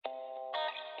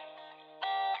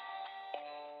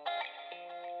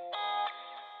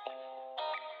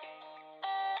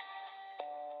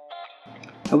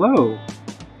Hello.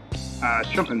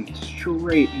 Jumping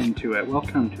straight into it.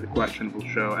 Welcome to the Questionable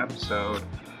Show episode.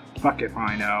 Fuck if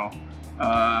I know.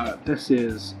 This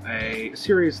is a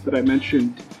series that I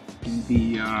mentioned in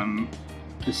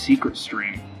the secret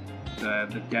stream,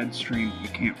 the dead stream that you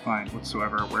can't find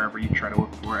whatsoever wherever you try to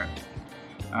look for it.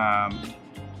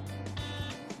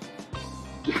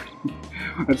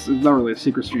 It's not really a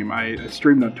secret stream. I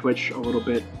streamed on Twitch a little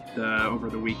bit over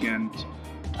the weekend.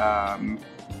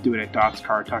 Doing a Dots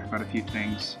card, talking about a few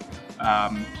things.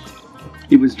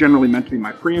 It was generally meant to be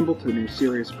my preamble to the new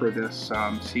series for this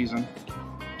season,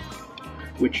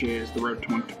 which is the Road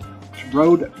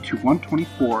to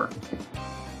 124.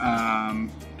 I'm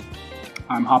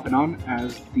hopping on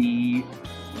as the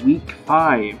Week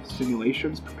 5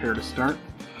 simulations prepare to start.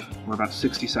 We're about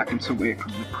 60 seconds away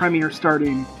from the premiere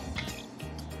starting,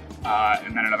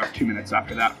 and then another 2 minutes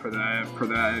after that for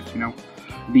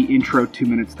the intro 2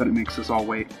 minutes that it makes us all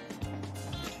wait.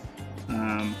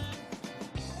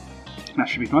 That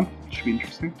should be fun. Should be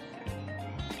interesting.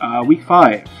 Week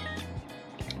 5.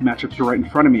 Matchups are right in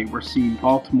front of me. We're seeing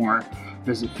Baltimore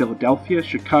visit Philadelphia,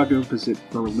 Chicago visit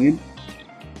Berlin.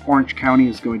 Orange County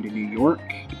is going to New York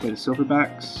to play the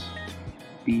Silverbacks.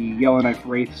 The Yellowknife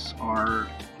Wraiths are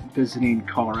visiting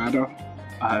Colorado.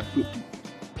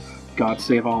 God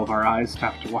save all of our eyes to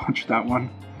have to watch that one.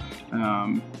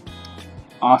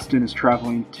 Austin is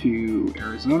traveling to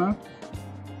Arizona.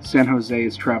 San Jose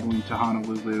is traveling to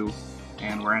Honolulu.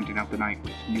 And we're ending out the night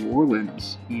with New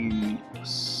Orleans in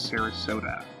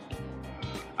Sarasota.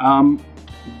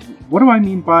 What do I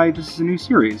mean by this is a new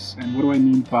series? And what do I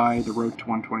mean by the Road to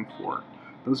 124?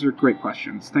 Those are great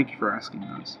questions. Thank you for asking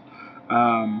those.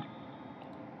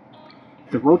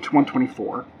 The Road to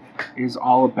 124 is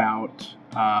all about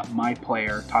my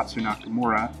player, Tatsu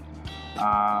Nakamura,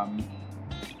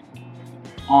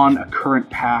 on a current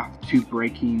path to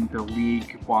breaking the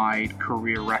league-wide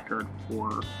career record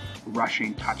for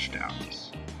rushing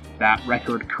touchdowns. That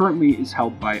record currently is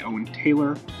held by Owen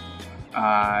Taylor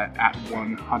at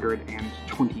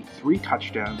 123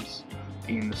 touchdowns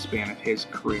in the span of his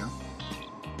career.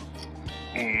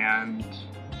 And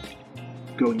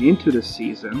going into this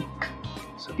season,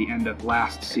 so at the end of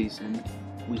last season,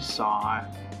 we saw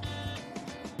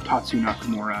Tatsu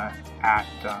Nakamura at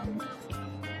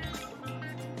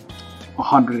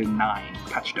 109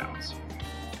 touchdowns.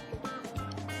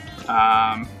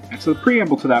 And so the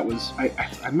preamble to that was,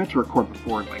 I meant to record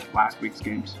before last week's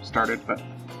games started, but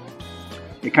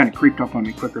it kind of creeped up on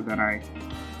me quicker than I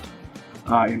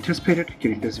anticipated,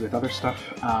 getting busy with other stuff.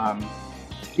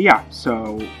 Yeah,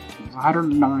 so it was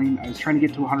 109. I was trying to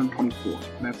get to 124.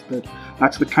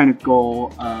 That's the kind of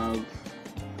goal of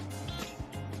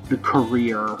the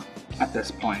career at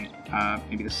this point.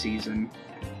 Maybe the season,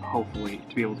 hopefully,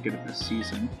 to be able to get it this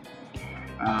season.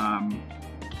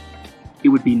 It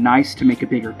would be nice to make a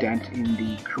bigger dent in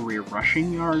the career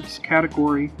rushing yards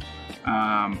category.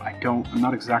 I'm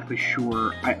not exactly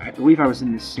sure. I believe I was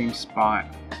in the same spot,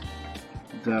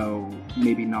 though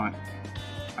maybe not.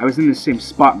 I was in the same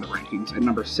spot in the rankings at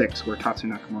number 6, where Tatsu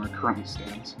Nakamura currently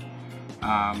stands,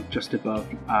 just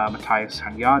above Matthias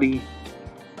Hanyadi,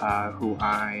 who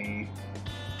I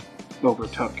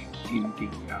overtook in the,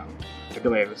 I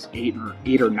believe it was 8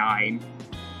 or 9th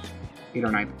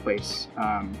place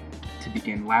to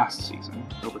begin last season.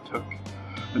 Overtook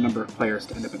a number of players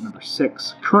to end up at number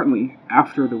 6. Currently,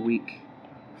 after the week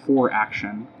 4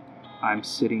 action, I'm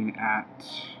sitting at...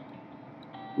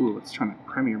 Ooh, let's turn that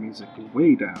premiere music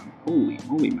way down. Holy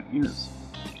moly, my ears.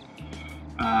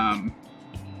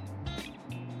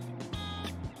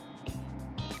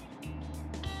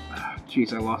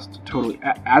 Jeez, I lost totally.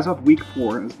 As of week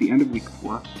 4, as the end of week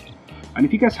 4, and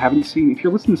if you guys haven't seen, if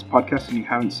you're listening to this podcast and you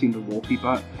haven't seen the Wolfie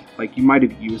bot, you might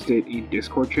have used it in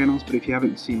Discord channels, but if you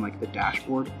haven't seen, the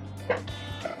dashboard,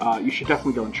 you should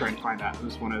definitely go and try and find that. It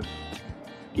was one of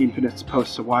Infinite's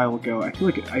posts a while ago. I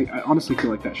honestly feel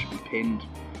like that should be pinned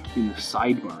in the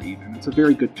sidebar even. It's a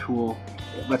very good tool.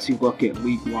 It lets you look at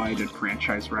league-wide and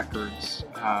franchise records.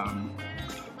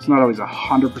 It's not always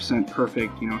 100%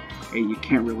 perfect, you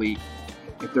can't really...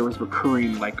 If there was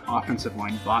recurring offensive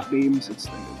line bot names, it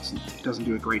doesn't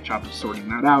do a great job of sorting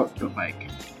that out, but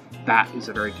that is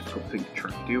a very difficult thing to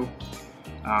try to do.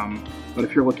 But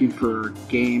if you're looking for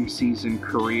game, season,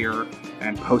 career,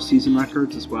 and postseason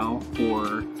records as well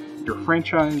for your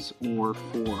franchise or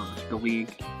for the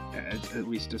league, at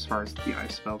least as far as the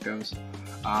ISFL goes,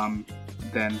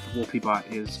 then the Wolfie bot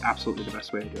is absolutely the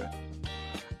best way to do it.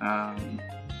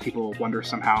 People wonder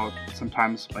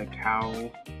sometimes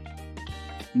how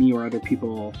me or other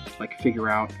people figure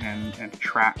out and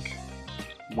track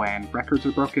when records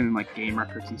are broken and game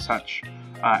records and such.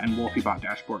 And WolfieBot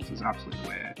dashboards is absolutely the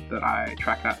way that I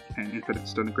track that, and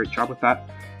Infinite's done a great job with that.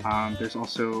 There's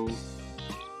also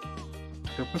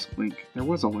there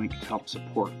was a link to help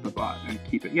support the bot and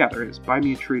keep it. Yeah, there is. Buy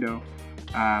me a Trito.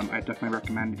 I definitely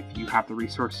recommend if you have the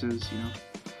resources.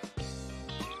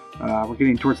 We're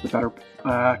getting towards the better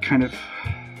kind of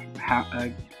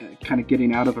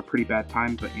getting out of a pretty bad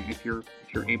time. But if you're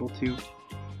able to,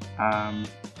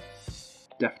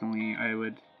 definitely I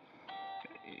would.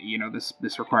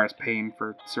 This requires paying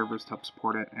for servers to help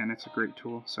support it, and it's a great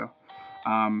tool. So.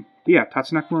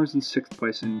 Tatsu Nakamura is in 6th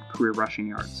place in career rushing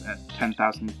yards at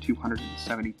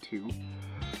 10,272.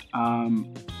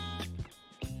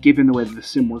 Given the way that the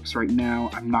sim works right now,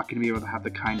 I'm not going to be able to have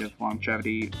the kind of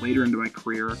longevity later into my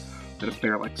career that a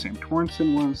player like Sam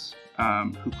Torrenson was,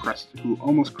 who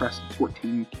almost crested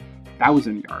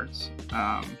 14,000 yards.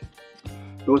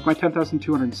 But with my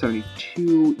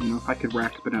 10,272, if I could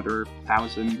rack up another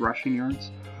 1,000 rushing yards,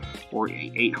 or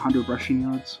 800 rushing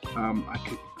yards, I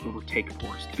could overtake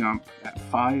Forrest Gump at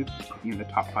 5, in the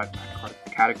top 5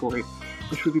 category,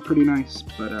 which would be pretty nice.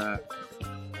 But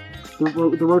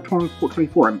the road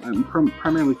 24, I'm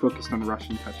primarily focused on the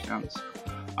rushing touchdowns.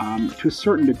 To a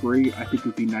certain degree, I think it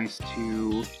would be nice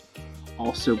to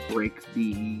also break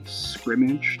the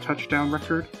scrimmage touchdown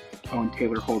record. Owen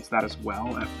Taylor holds that as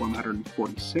well at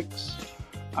 146,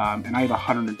 and I have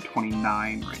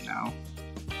 129 right now.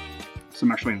 So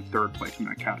I'm actually in 3rd place in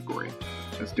that category,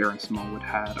 as Darren Smallwood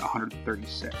had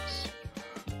 136.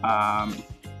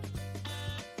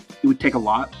 It would take a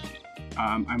lot.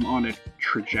 I'm on a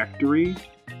trajectory.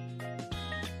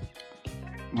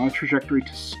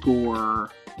 To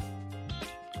score.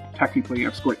 Technically,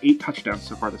 I've scored 8 touchdowns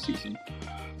so far this season.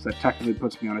 So that technically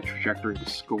puts me on a trajectory to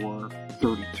score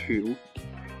 32.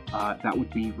 That would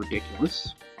be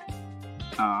ridiculous.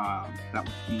 That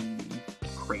would be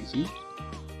crazy.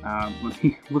 Let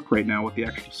me look right now what the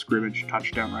actual scrimmage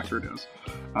touchdown record is.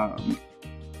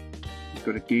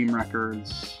 Go to game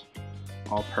records,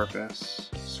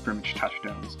 all-purpose, scrimmage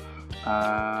touchdowns.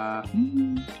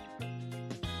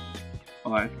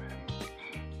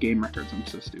 Game records, I'm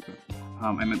so stupid.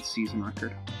 I meant season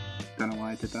record. Don't know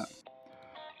why I did that.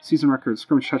 Season record,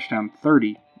 scrimmage touchdown,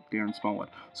 30, Darren Smallwood.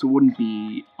 So it wouldn't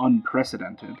be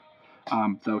unprecedented.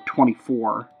 Though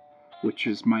 24, which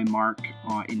is my mark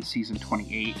in season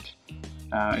 28, in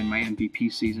my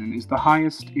MVP season, is the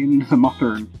highest in the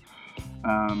modern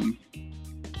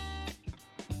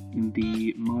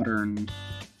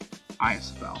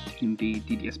ISFL, in the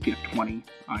DDSPF 20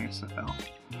 ISFL.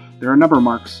 There are a number of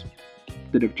marks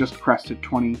that have just crested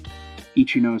 20.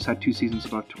 Ichino's had 2 seasons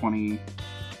above 20.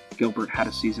 Gilbert had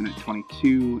a season at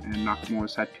 22, and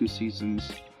Nakamura's had 2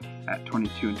 seasons at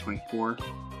 22 and 24.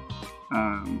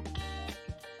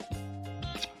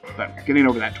 But getting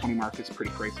over that 20 mark is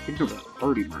pretty crazy. Getting over that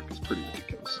 30 mark is pretty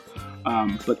ridiculous.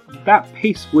 But that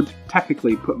pace would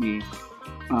technically put me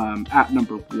at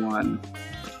number 1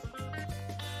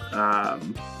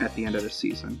 at the end of the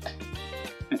season.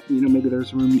 And, maybe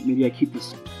there's room. Maybe I keep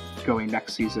this going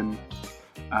next season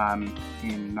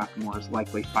in Nakamura's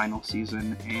likely final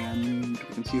season, and we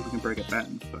can see if we can break it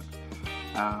then. But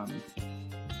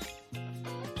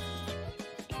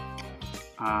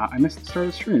I missed the start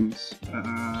of streams.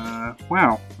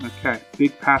 Wow. Okay.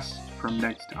 Big pass from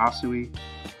Negs to Asui.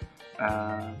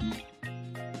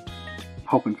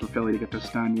 Hoping for Philly to get this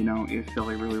done. If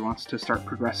Philly really wants to start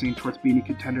progressing towards being a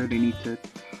contender, they need to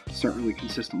start really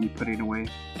consistently putting away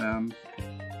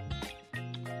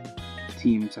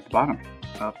teams at the bottom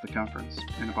of the conference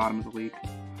and the bottom of the league.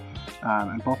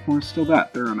 And Baltimore is still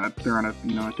that. They're on a a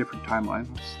different timeline.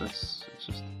 That's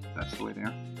the way they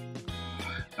are.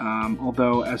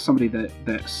 Although, as somebody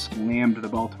that slammed the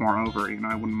Baltimore over,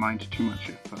 I wouldn't mind too much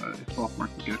if Baltimore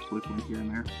could get a fluke win here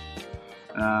and there.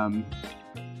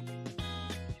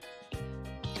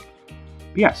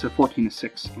 So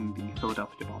 14-6 in the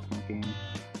Philadelphia-Baltimore game,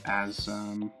 as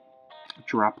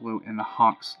Garoppolo and the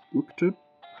Hawks look to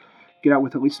get out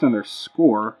with at least another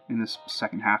score in this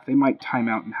second half. They might time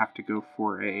out and have to go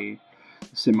for a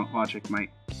sim logic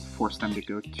might force them to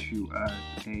go to a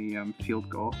field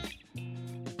goal.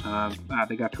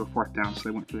 They got to a 4th down, so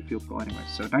they went for the field goal anyway.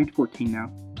 So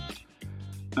 9-14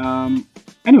 now.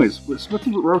 Anyways, with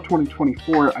Row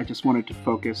 2024, I just wanted to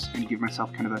focus and give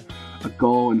myself kind of a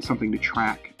goal and something to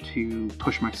track to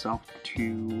push myself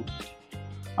to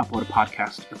upload a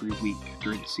podcast every week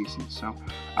during the season. So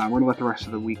we're going to let the rest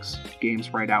of the week's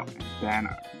games ride out. And then,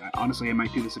 honestly, I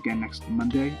might do this again next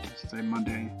Monday, since I have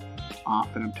Monday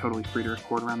off and I'm totally free to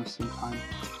record around the same time.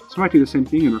 So I might do the same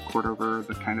thing and record over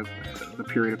the the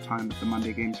period of time that the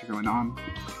Monday games are going on,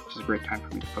 which is a great time for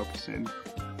me to focus in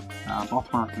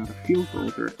Baltimore with another field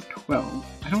goal. They're at 12.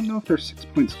 I don't know if their 6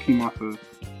 points came off of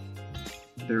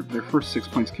their first 6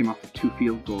 points came off of 2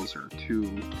 field goals or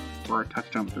a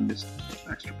touchdown with a missed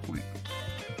extra point.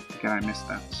 Again, I missed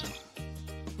that.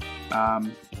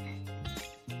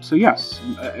 So yes,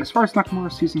 as far as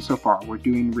Nakamura's season so far, we're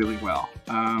doing really well.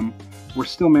 We're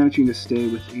still managing to stay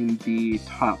within the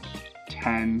top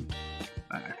 10,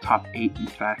 top 8, in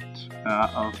fact,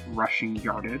 of rushing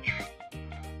yardage,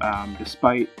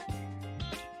 despite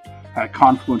a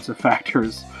confluence of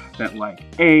factors that,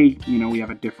 we have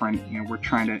a different, we're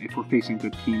trying to, if we're facing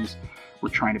good teams, we're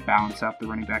trying to balance out the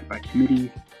running back by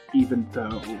committee, even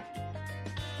though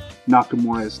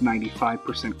Nakamura is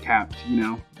 95% capped,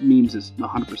 Memes is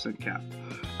 100% capped.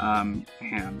 And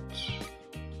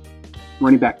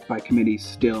running back by committee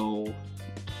still,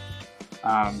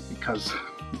 because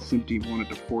Sim Team wanted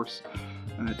to force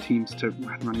teams to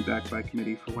run running back by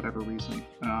committee for whatever reason.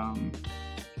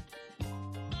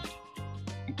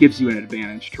 It gives you an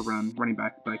advantage to run running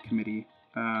back by committee,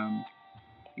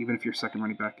 even if your second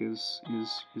running back is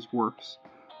worse.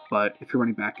 But if your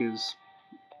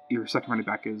second running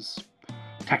back is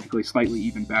technically slightly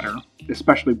even better,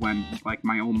 especially when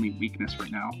my only weakness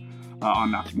right now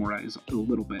on Nakamura is a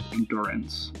little bit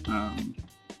endurance.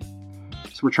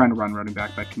 So we're trying to run running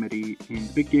back by committee in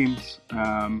the big games,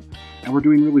 and we're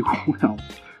doing really well,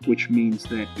 which means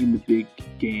that in the big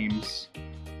games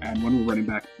and when we're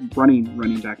running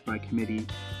running back by committee,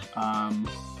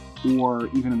 or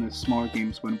even in the smaller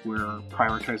games when we're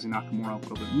prioritizing Nakamura a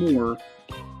little bit more,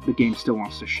 the game still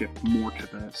wants to shift more to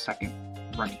the second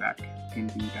running back in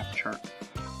the depth chart.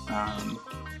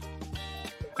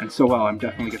 And so while I'm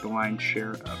definitely get the lion's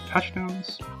share of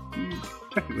touchdowns,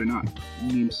 technically not.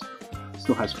 Memes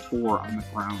still has 4 on the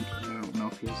ground. I don't know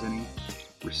if he has any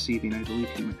receiving. I believe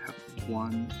he might have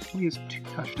 1. Well, he has 2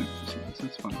 touchdowns this season, so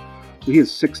that's fun. So he has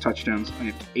 6 touchdowns. I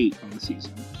have 8 on the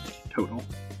season total.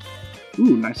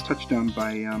 Ooh, nice touchdown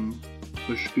by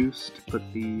Bush Goose to put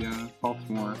the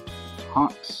Baltimore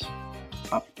Hawks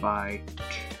up by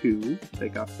 2. They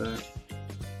got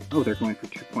they're going for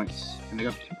 2 points, and they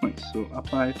got 2 points, so up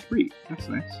by 3. That's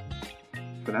nice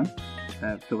for them.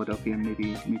 Philadelphia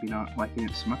maybe not liking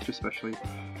it so much, especially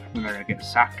when they're going to get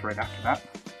sacked right after that.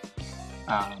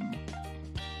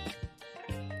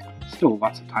 Still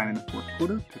lots of time in the fourth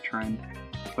quarter to try and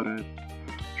put a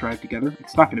drive together.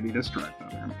 It's not going to be this drive, though.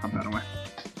 They're going to pump that away.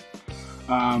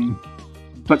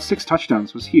 But 6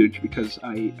 touchdowns was huge because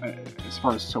as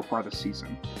far as so far this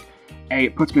season,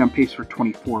 it puts me on pace for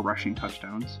 24 rushing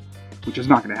touchdowns, which is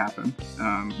not going to happen.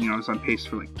 I was on pace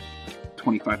for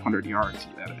 2,500 yards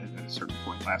at a certain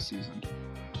point last season,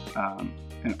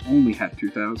 and only had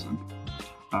 2,000,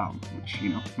 which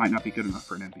might not be good enough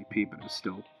for an MVP, but it's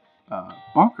still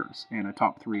bonkers and a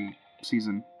top 3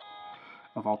 season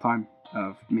of all time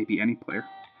of maybe any player.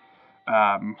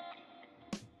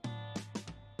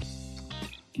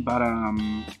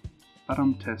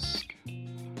 Tisk.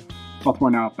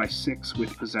 Baltimore now up by 6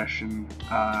 with possession.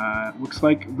 Looks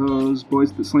like those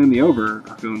boys that slammed the over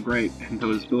are feeling great, and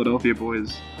those Philadelphia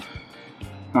boys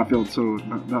not feeling so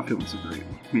great.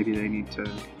 Maybe they need to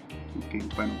game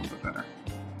plan a little bit better.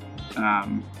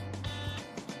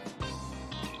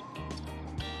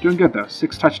 Doing good though.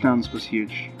 6 touchdowns was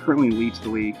huge. Currently leads the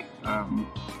league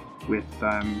with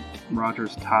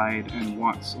Rodgers tied and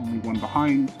Watts only 1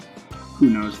 behind.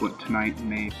 Who knows what tonight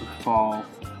may befall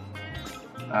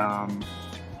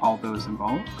all those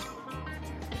involved.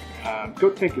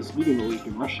 Goat Tank is leading the league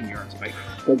in rushing yards by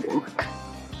 4,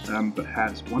 but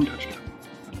has 1 touchdown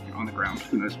on the ground.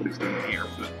 Who knows what he's doing in the air,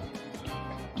 but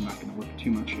I'm not going to look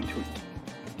too much into it.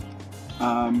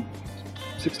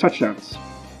 6 touchdowns. I'm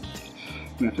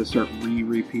going to have to start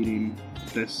repeating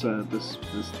this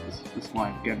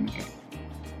line again and again.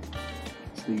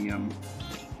 It's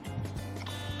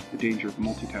the danger of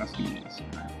multitasking in this.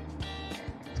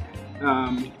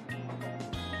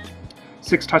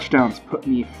 6 touchdowns put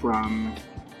me from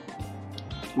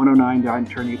 109 down,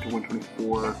 turning it to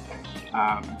 124.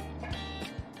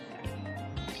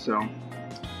 So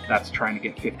that's trying to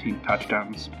get 15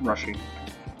 touchdowns rushing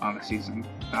on the season.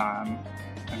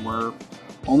 And we're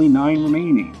only 9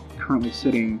 remaining. Currently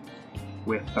sitting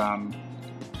with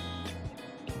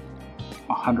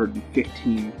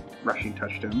 115 rushing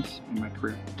touchdowns in my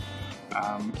career.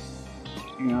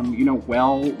 And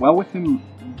well within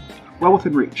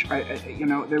reach.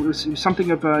 There was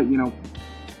something of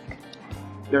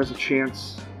there's a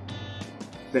chance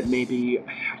that maybe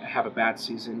I have a bad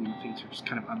season. Things are just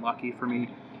kind of unlucky for me,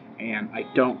 and I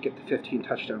don't get the 15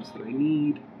 touchdowns that I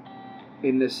need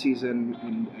in this season.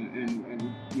 And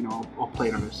I'll play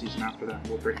another season after that.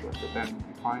 We'll break it up, but then we'll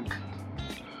be fine.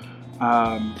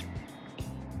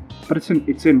 But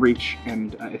it's in reach,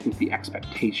 and I think the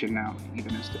expectation now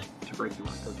even is to break the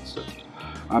record. So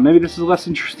maybe this is a less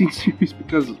interesting series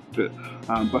because of it,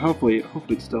 but hopefully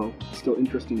it's still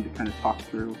interesting to kind of talk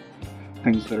through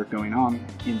things that are going on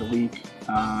in the league.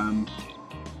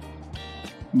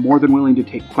 More than willing to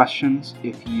take questions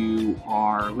if you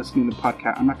are listening to the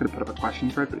podcast. I'm not going to put up a question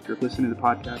thread, but if you're listening to the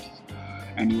podcasts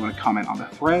and you want to comment on the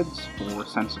threads or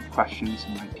send some questions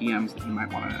in my DMs that you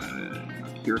might want to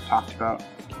hear talked about.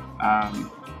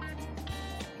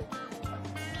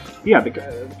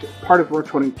 The part of Road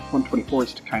 124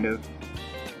 is to kind of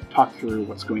talk through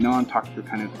what's going on, talk through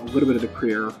kind of a little bit of the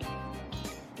career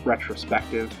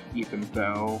retrospective, even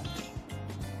though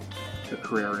the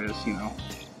career is,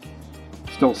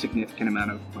 still a significant amount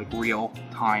of real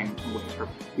time away from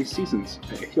these seasons.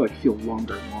 I feel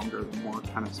longer and longer the more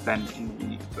kind of spend in the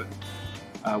league, but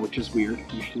which is weird.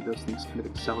 Usually those things kind of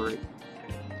accelerate.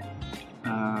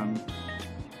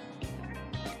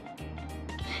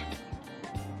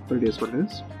 But it is what it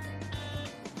is.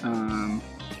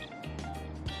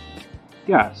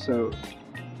 So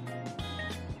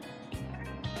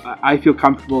I feel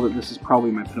comfortable that this is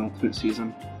probably my penultimate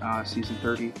season, season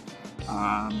 30.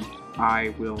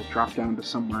 I will drop down to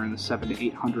somewhere in the 700 to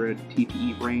 800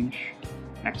 TPE range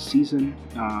next season.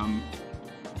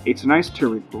 It's nice to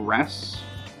regress.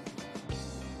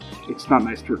 It's not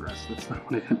nice to regress, that's not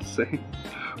what I meant to say.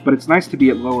 But it's nice to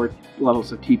be at lower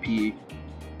levels of TPE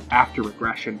after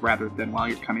regression rather than while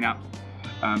you're coming up,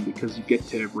 because you get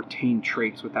to retain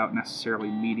traits without necessarily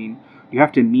meeting. You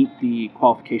have to meet the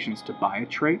qualifications to buy a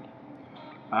trait,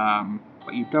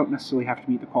 but you don't necessarily have to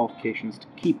meet the qualifications to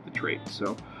keep the trait.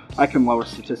 So I can lower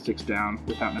statistics down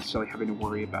without necessarily having to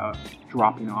worry about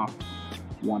dropping off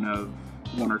one or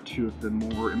two of the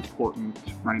more important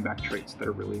running back traits that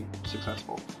are really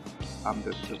successful,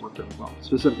 that work really well.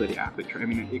 Specifically the athlete trait. I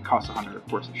mean, it costs 100, of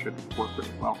course it should work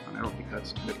really well, and I don't think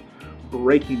that's kind of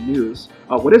breaking news.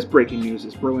 What is breaking news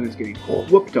is Berlin is getting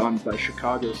whooped on by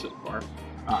Chicago so far.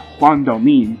 Juan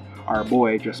Domin, our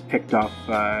boy, just picked off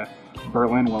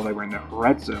Berlin while they were in the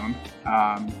red zone.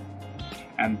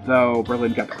 And though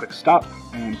Berlin got the quick stop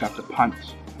and got the punt,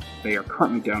 they are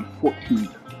currently down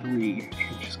 14-3. He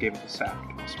just gave it the sack.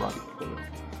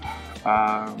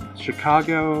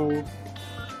 Chicago,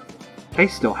 they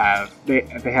still have, they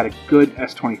had a good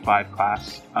S25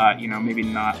 class. Maybe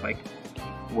not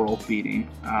world beating.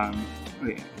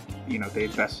 They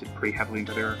invested pretty heavily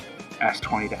into their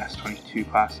S20 to S22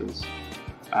 classes.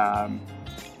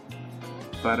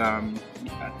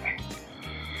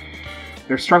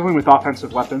 They're struggling with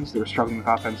offensive weapons. They were struggling with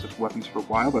offensive weapons for a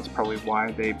while. That's probably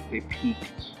why they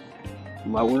peaked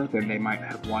lower than they might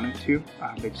have wanted to.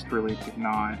 They just really did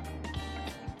not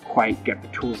quite get the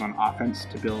tools on offense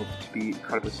to be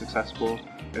incredibly successful,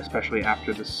 especially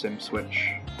after the sim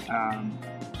switch.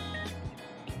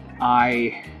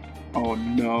 Oh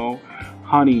no,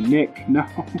 honey, Nick, no.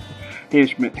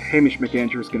 Hamish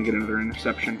McAndrew is going to get another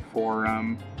interception for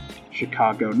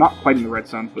Chicago. Not quite in the red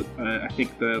zone, but I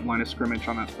think the line of scrimmage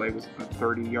on that play was the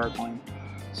 30-yard line.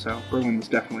 So Berlin was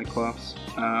definitely close.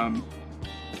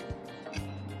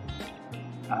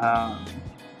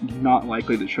 Not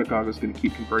likely that Chicago is going to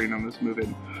keep converting on this move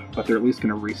in, but they're at least going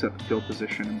to reset the field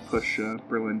position and push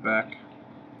Berlin back.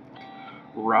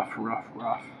 Rough.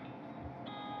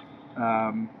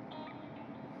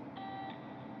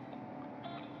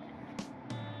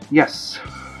 Yes.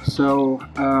 So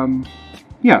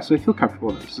I feel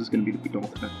comfortable that this is going to be the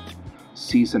penultimate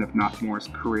season of Nakamura's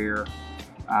career.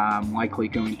 Likely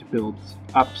going to build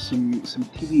up some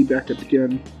TV back up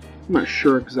again. I'm not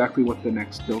sure exactly what the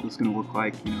next build is going to look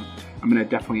like. I'm going to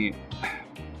definitely...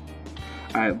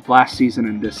 last season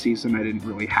and this season, I didn't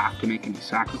really have to make any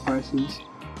sacrifices.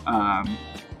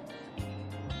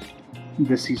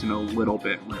 This season a little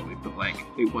bit, really, but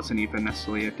it wasn't even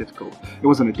necessarily a difficult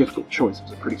choice. It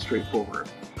was a pretty straightforward,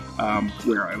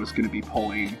 where I was going to be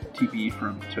pulling TV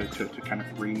to kind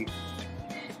of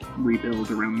rebuild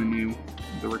around the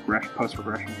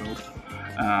post-regression build.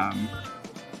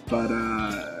 But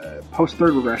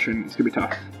post-third regression is going to be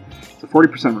tough. It's a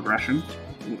 40% regression.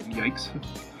 Yikes.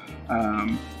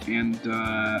 And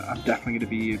I'm definitely going to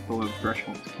be below the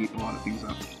threshold to keep a lot of things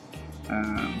up.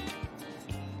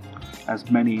 As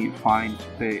many find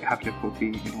they have difficulty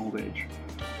in old age.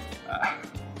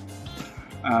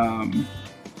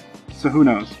 So who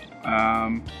knows?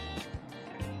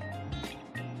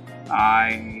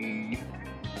 I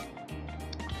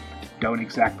don't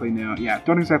exactly know. Yeah,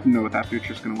 don't exactly know what that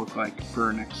future is going to look like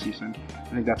for next season.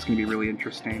 I think that's going to be really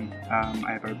interesting.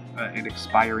 I have an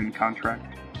expiring contract,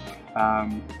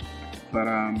 but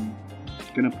I'm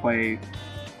going to play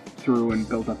through and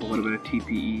build up a little bit of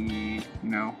TPE,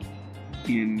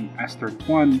 in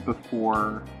S31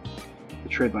 before the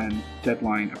trade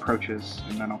deadline approaches,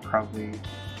 and then I'll probably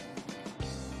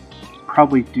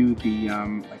do the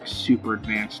super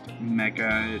advanced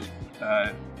mega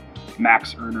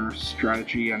max earner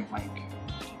strategy, and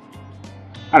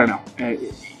I don't know,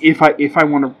 if I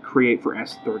want to create for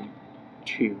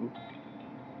S32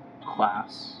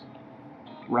 class,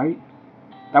 right?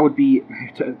 That would be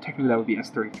technically that would be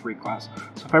S33 class.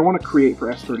 So if I want to create for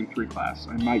S33 class,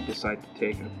 I might decide to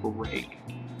take a break,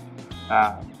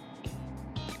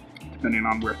 depending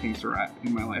on where things are at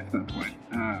in my life at that point.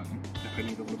 If I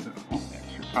need a little bit of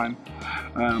extra time,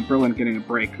 Berlin getting a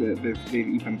break. They've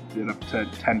even did up to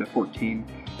 10 to 14,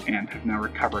 and have now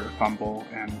recovered a fumble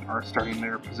and are starting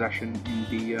their possession in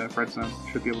the red zone.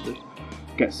 Should be able to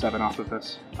get 7 off of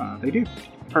this. They do.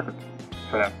 Perfect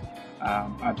for them.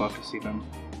 I'd love to see them.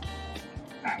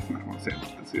 I don't want to say I'd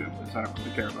love to see them because I don't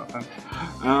really care about them.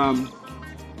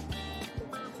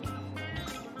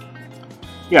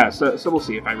 Yeah, so we'll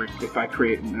see if I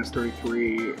create an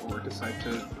S33 or decide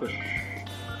to push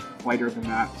lighter than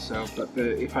that. So, but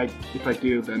if I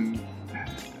do, then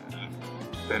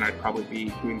I'd probably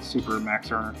be doing the super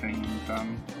max earner thing, and I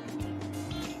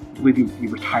believe you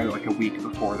retire like a week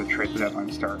before the trade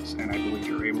deadline starts, and I believe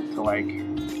you're able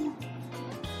to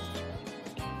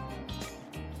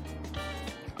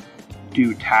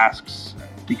do tasks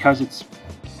because it's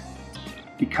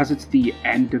the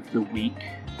end of the week.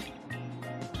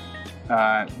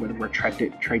 Where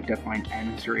trade deadline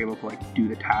ends, you're able to do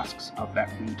the tasks of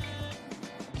that week.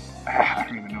 I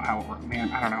don't even know how it works,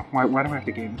 man. I don't know. Why do I have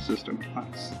to game the system?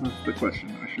 That's the question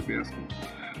that I should be asking.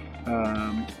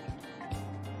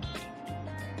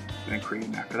 Then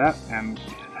creating after that, and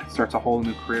that starts a whole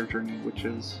new career journey, which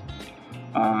is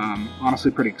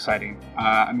honestly pretty exciting.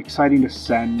 I'm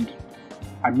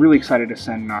really excited to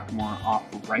send Nakamura off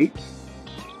right.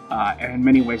 And in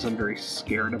many ways, I'm very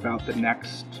scared about the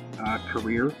next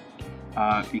career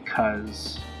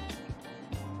because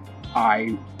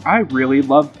I really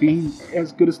love being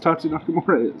as good as Tatsu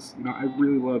Nakamura is. I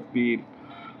really love being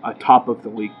a top of the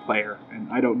league player,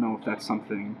 and I don't know if that's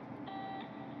something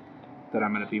that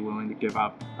I'm going to be willing to give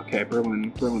up. Okay,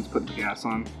 Berlin's putting the gas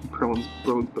on. Berlin's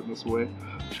putting this away.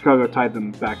 Chicago tied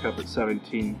them back up at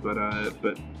 17, but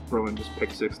Berlin just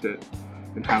pick-sixed it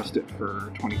and housed it for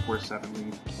a 24-7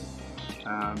 lead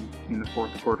in the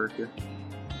fourth quarter here.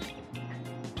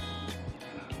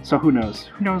 So who knows?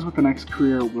 Who knows what the next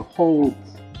career will hold?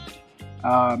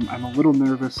 I'm a little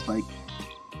nervous,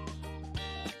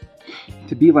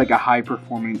 to be a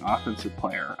high-performing offensive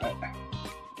player.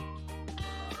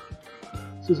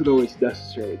 This isn't always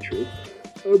necessarily true.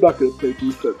 I'm not going to play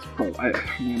defense.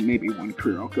 Maybe one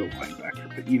career I'll go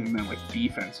linebacker, but even then,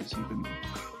 defense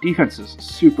is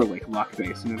super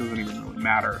luck-based, and it doesn't even really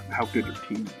matter how good your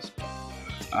team is.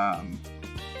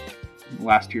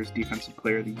 Last year's Defensive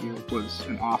Player of the Year was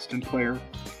an Austin player.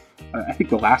 I think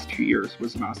the last 2 years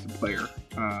was an Austin player.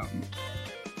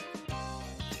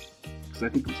 Because I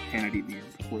think it was Kennedy the year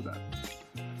before that.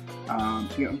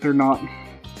 They're not...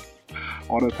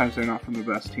 A lot of the times they're not from the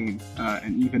best team.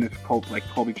 And even if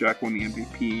Colby Jack won the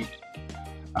MVP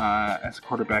as a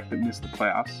quarterback that missed the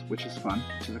playoffs, which is fun,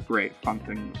 which is a great, fun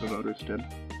thing that the voters did.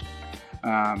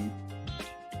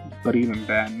 But even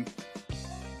then,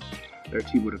 their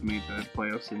team would have made the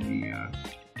playoffs in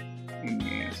the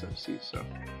ASFC, so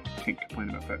can't complain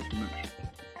about that too much.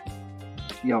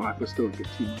 Yellow was still a good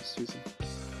team this season.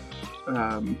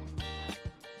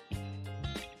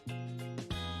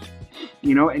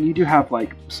 And you do have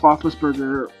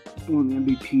Slothlisberger won the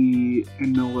MVP,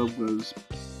 and Noah was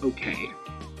okay.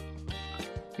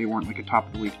 They weren't a top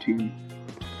of the league team.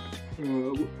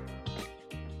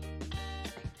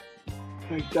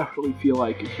 I definitely feel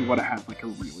if you want to have a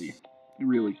really,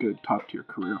 really good top tier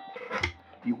career,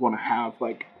 you want to have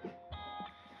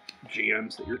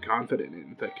GMs that you're confident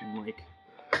in that can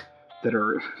that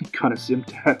are kind of sim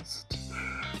test.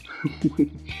 Which,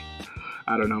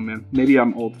 I don't know, man. Maybe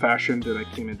I'm old fashioned and I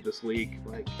came into this league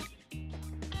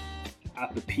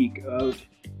at the peak of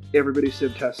everybody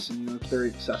sim tests, and it's very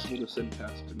accessible to sim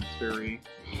test, and it's very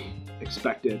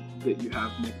expected that you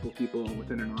have multiple people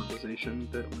within an organization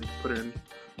that put in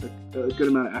a good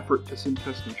amount of effort to sim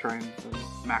test and try and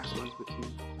maximize the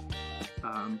team.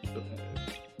 But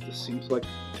it just seems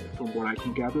from what I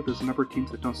can gather, there's a number of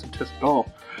teams that don't sim test at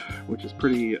all, which is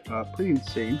pretty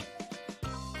insane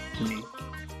to me.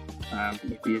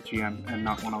 You be a GM and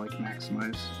not want to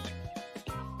maximize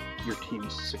your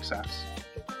team's success,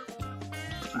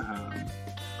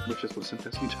 which is what sim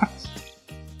testing does.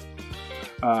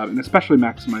 and especially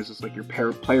maximizes like your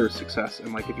player success,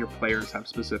 and like if your players have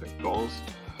specific goals,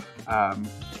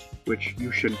 which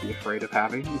you shouldn't be afraid of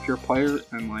having if you're a player,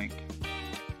 and like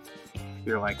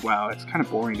you're like, wow, it's kind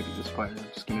of boring to be this player. I'm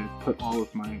just gonna put all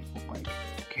of my like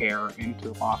care into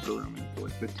the locker room and for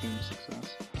like the team's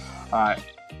success.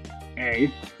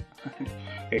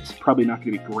 It's probably not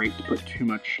going to be great to put too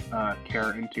much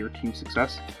care into your team's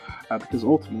success, because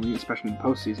ultimately, especially in the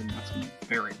postseason, that's going to be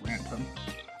very random.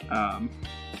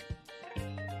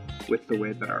 With the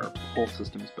way that our whole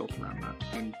system is built around that,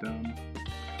 and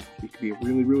we could be a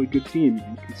really, really good team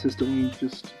and consistently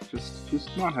just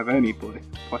not have any play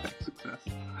success.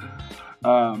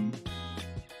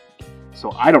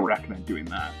 So I don't recommend doing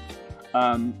that.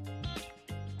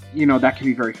 That can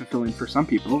be very fulfilling for some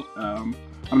people. I'm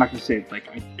not going to say like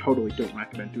I totally don't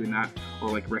recommend doing that, or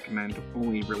like recommend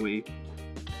only really,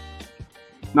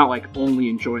 not like only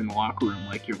enjoying the locker room,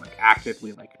 like you're like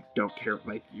actively like don't care,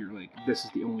 like you're like this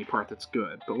is the only part that's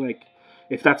good. But like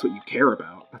if that's what you care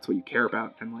about,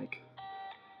 and like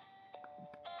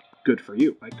good for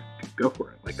you, like go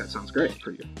for it. Like that sounds great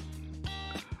for you.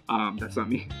 That's not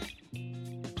me.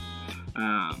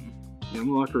 I'm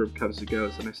a locker room comes and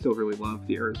goes, and I still really love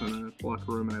the Arizona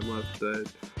locker room, and I loved the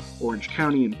Orange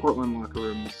County and Portland locker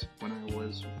rooms when I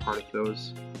was part of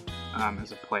those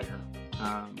as a player.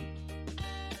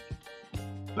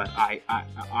 But I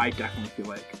definitely feel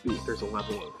like there's a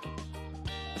level of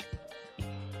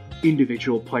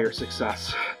individual player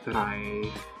success that I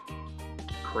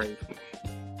crave,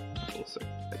 we'll say,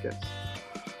 I guess.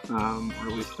 Or at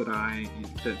least that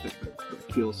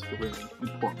feels like a really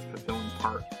important, fulfilling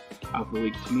part of the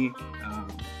league to me.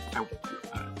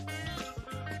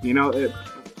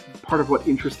 Part of what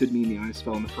interested me in the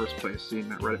ISFL in the first place, seeing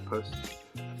that Reddit post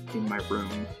in my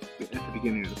room at the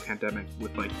beginning of the pandemic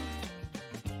with like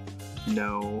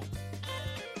no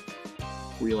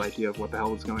real idea of what the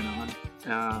hell was going on.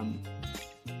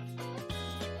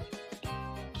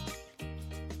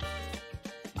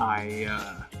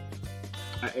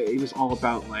 It was all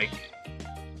about like,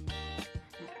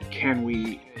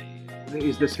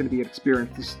 is this going to be an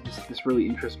experience? This really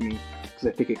interests me, because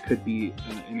I think it could be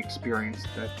an experience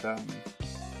that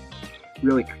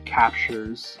really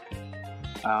captures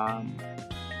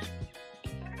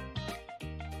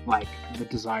like the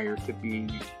desire to be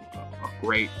a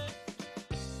great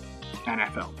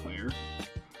NFL player,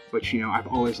 which I've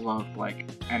always loved like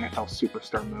NFL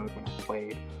Superstar mode when I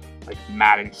played like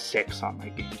Madden 6 on my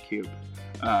GameCube,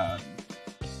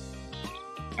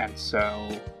 and so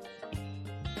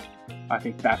I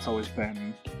think that's always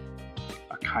been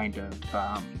a kind of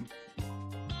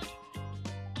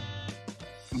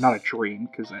not a dream,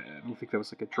 because I don't think that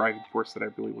was like a driving force that I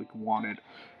really like wanted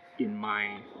in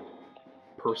my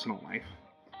personal life,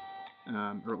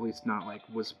 or at least not like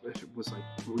was like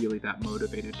really that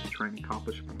motivated to try and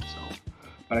accomplish for myself.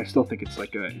 But I still think it's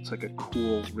like a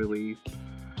cool, really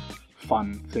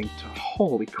fun thing to.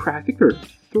 Holy crap! I think there are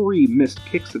 3 missed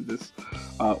kicks in this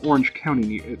Orange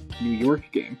County, New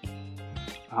York game.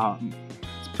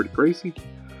 It's pretty crazy.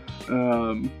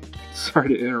 Sorry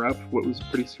to interrupt what was a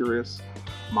pretty serious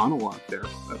monologue there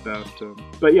about,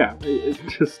 but yeah, it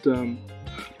just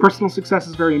personal success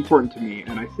is very important to me,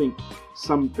 and I think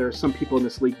there are some people in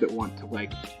this league that want to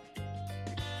like,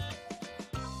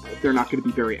 they're not going to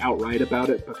be very outright about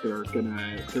it, but they're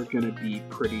gonna be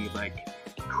pretty like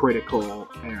critical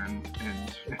and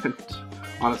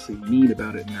honestly mean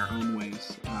about it in their own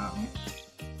ways,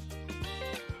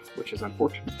 which is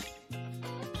unfortunate.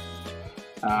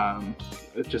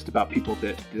 It's just about people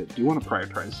that do want to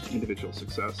prioritize individual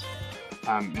success,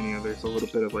 and there's a little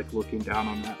bit of like looking down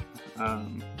on that,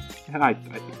 and I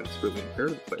think that's really unfair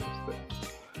to the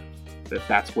players,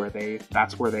 that's where they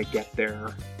get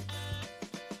their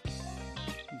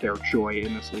joy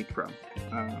in this league from.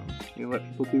 Let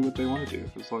people do what they want to do,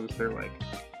 as long as they're like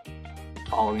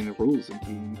following the rules and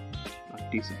being like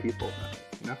decent people,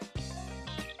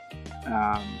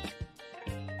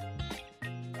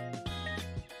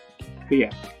 But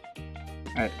yeah,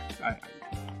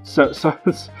 so I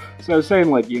was saying,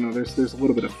 like, there's a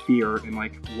little bit of fear in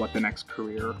like what the next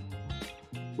career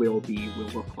will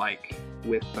look like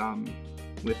with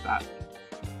that.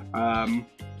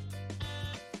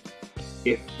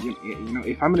 If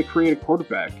I'm going to create a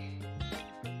quarterback,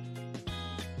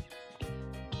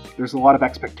 there's a lot of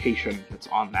expectation that's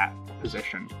on that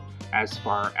position, as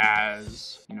far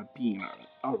as being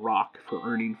a rock for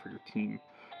earning for your team,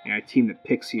 a team that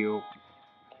picks you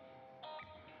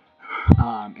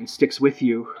and sticks with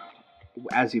you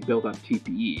as you build up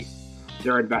TPE.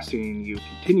 They're investing in you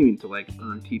continuing to like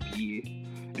earn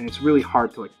TPE, and it's really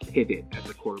hard to like pivot at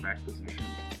the quarterback position.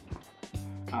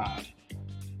 it's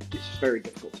just very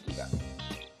difficult to do that.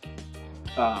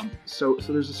 So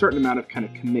there's a certain amount of kind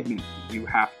of commitment you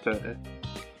have to,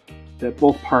 that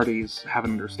both parties have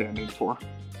an understanding for.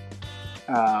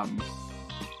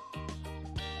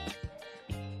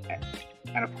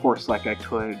 And of course, like I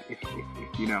could, if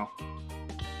you know,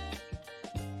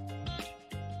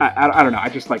 I don't know. I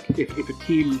just like if a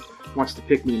team wants to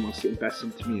pick me and wants to invest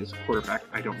into me as a quarterback,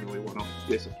 I don't really want to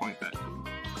disappoint that team.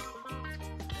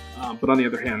 But on the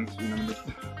other hand, you know,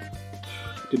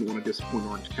 I didn't want to disappoint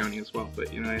Orange County as well.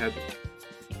 But you know, I had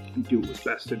to do what was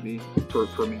best in me for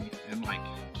me, and like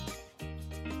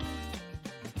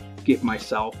give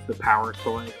myself the power to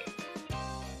like,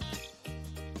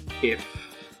 if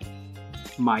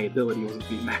my ability wasn't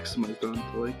being maximized on,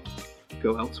 to like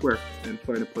go elsewhere and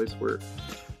find a place where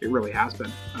it really has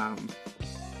been. And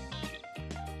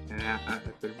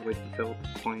I've been really fulfilled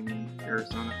playing in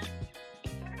Arizona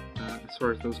as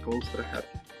far as those goals that I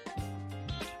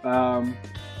had.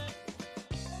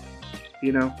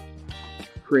 You know,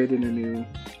 creating a new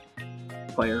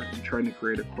player and trying to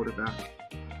create a quarterback.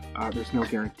 There's no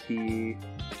guarantee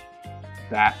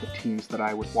that the teams that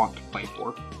I would want to play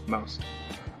for most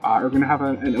are going to have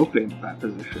an opening at that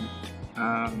position.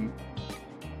 And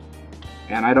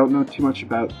I don't know too much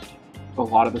about a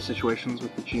lot of the situations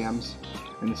with the GMs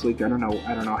in this league. I don't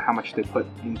know how much they put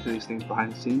into these things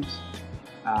behind the scenes.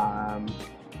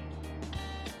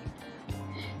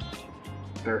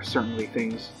 There are certainly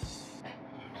things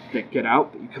that get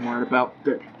out that you can learn about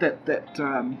that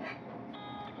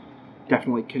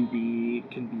definitely can be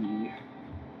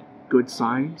good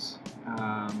signs.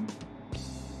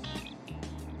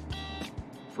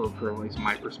 For at least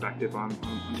my perspective on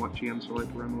what GMs are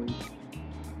like around the league.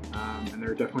 And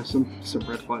there are definitely some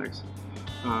red flags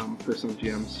for some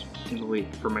GMs in the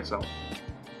league for myself.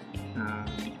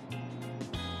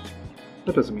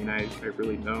 That doesn't mean I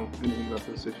really know anything about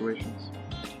those situations.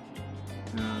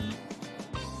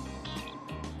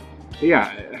 But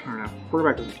yeah, I don't know.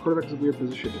 Quarterback is a weird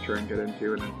position to try and get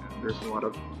into, and there's a lot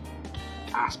of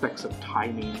aspects of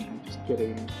timing and just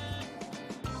getting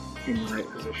in the right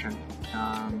position.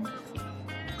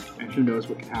 And who knows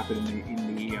what can happen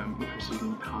in the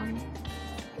interceding time.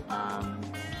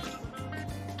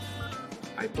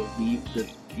 I believe that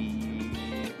the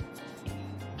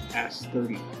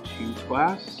S32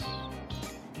 class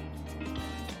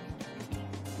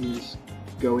is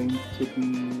going to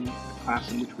be a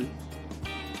class in which we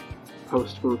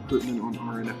post for recruitment on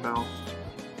RNFL.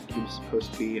 It's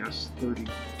supposed to be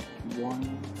S31,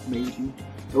 maybe.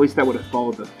 At least that would have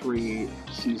followed the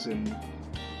 3-season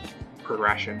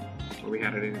progression, where we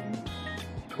had it in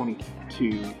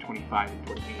 22, 25, and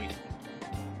 28.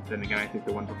 Then again, I think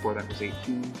the one before that was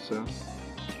 18, so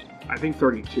I think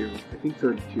 32 is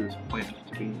planned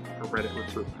to be a Reddit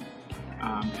recruitment.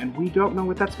 And we don't know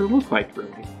what that's going to look like,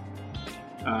 really.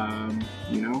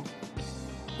 You know,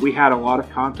 we had a lot of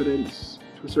confidence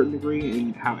to a certain degree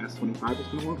in how S25 was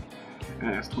going to look.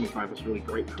 S25 was really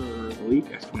great for the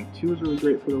league. S22 was really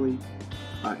great for the league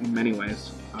in many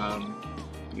ways.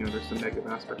 You know, there's some negative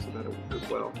aspects of that as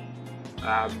well.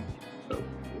 So,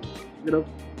 you know,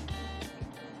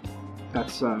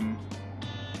 that's we're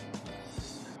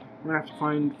gonna have to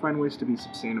find ways to be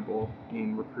sustainable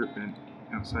in recruitment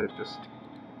outside of just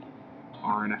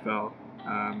RNFL,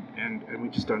 and we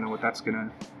just don't know what that's gonna.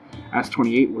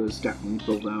 S28 was definitely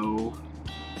below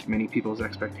many people's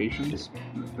expectations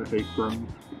that they've grown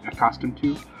accustomed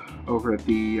to over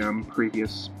the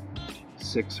previous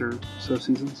 6 or so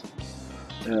seasons.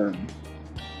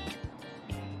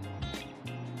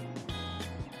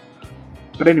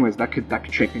 But anyways, that could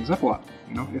shake things up a lot.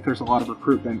 You know, if there's a lot of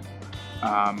recruitment,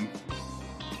 I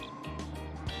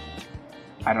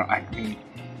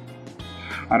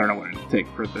don't know what it'll take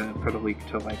for the league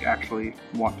to like actually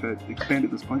want to expand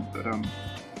at this point, but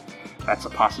that's a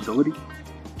possibility.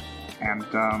 And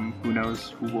who knows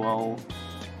who will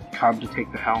come to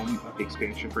take the helm of the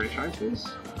expansion franchises.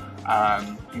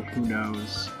 And who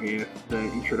knows if the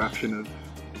introduction of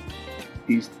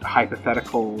these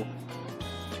hypothetical,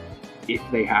 if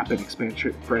they happen,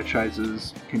 expansion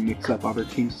franchises can mix up other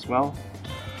teams as well.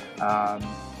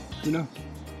 Who knows?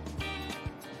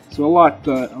 So a lot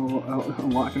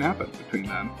can happen between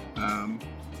them.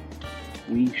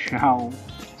 We shall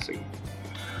see.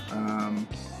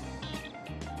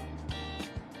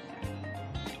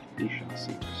 We shall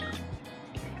see for certain.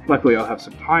 Luckily, I'll have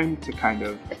some time to kind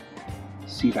of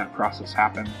see that process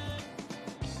happen.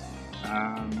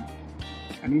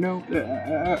 And you know,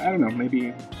 I don't know.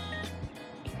 Maybe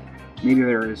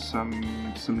there is some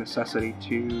necessity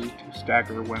to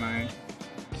stagger when I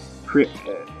create.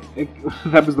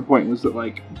 That was the point. Was that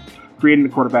like creating a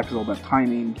quarterback is all about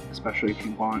timing, especially if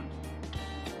you want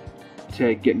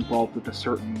to get involved with a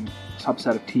certain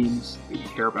subset of teams that you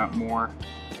care about more,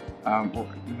 or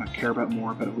not care about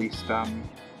more, but at least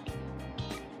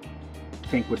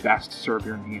think would best serve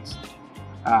your needs.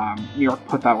 New York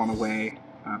put that one away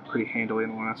pretty handily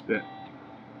in the last bit.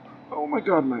 Oh my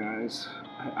god, my eyes.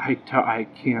 I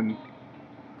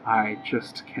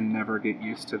just can never get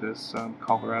used to this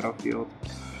Colorado field,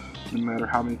 no matter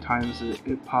how many times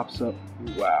it pops up.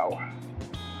 Wow.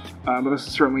 But this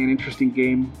is certainly an interesting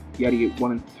game. Yeti at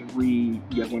 1-3,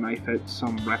 Yellowknife at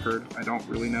some record. I don't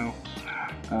really know.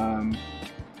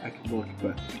 I could look,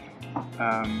 but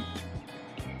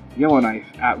Yellowknife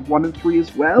at 1-3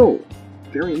 as well.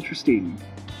 Very interesting.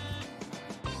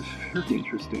 Very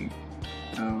interesting.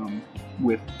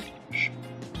 With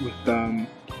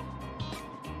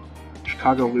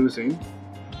Chicago losing,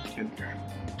 and they're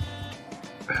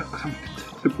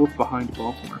both behind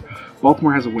Baltimore.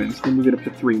 Baltimore has a win, so they move it up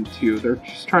to 3-2. They're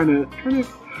just trying to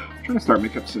start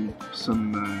making up some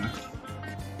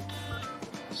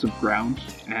ground,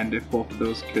 and if both of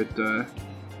those could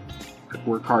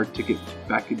work hard to get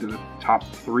back into the top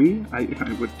 3, I think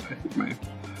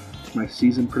my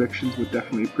season predictions would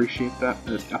definitely appreciate that.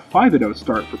 A 5-0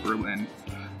 start for Berlin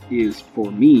is,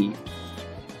 for me,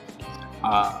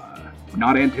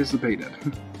 not anticipated.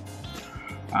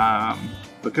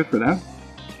 But good for them.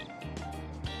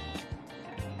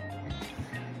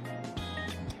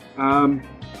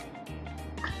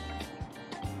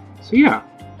 So yeah,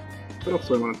 what else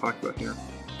do I want to talk about here?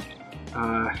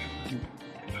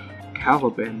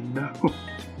 Caliban, no.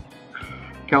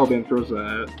 Caliban throws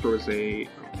a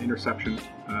interception.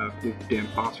 I believe Dan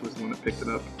Foster was the one that picked it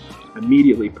up.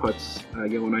 Immediately puts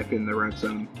Yellowknife in the red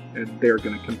zone, and they're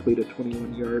going to complete a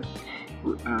 21-yard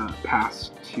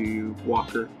pass to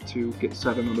Walker to get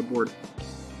 7 on the board.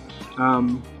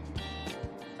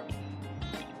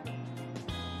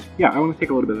 Yeah, I want to take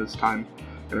a little bit of this time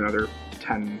in another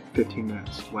 10-15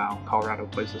 minutes while Colorado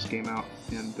plays this game out,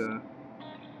 and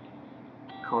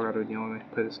Colorado and Yellowknife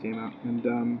play this game out,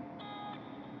 and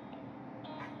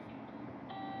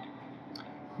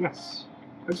yes,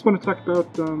 I just want to talk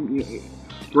about Road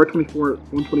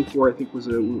 124. I think was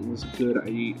a good.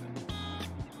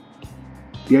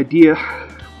 The idea.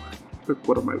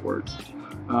 What are my words?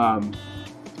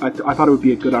 I thought it would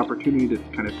be a good opportunity to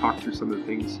kind of talk through some of the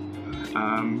things.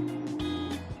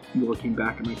 Looking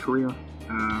back at my career,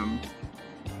 kind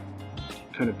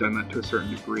of done that to a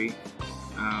certain degree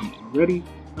already.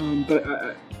 But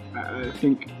I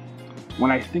think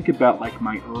when I think about like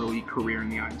my early career in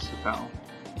the ISFL,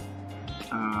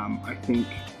 I think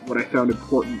what I found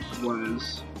important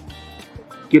was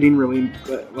getting really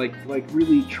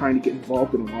really trying to get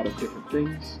involved in a lot of different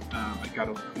things. I got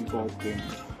involved in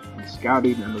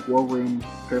scouting and the war room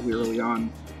fairly early on.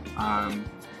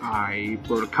 I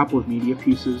wrote a couple of media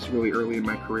pieces really early in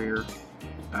my career.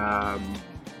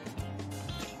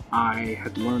 I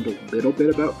had learned a little bit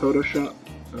about Photoshop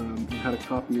and had a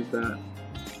copy of that,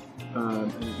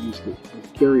 and used it a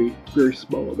very, very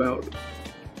small amount.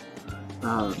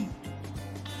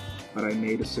 But I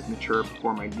made a signature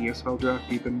before my ESL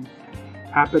draft even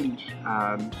happened.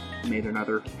 Made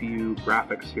another few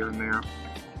graphics here and there.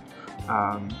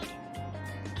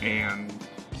 And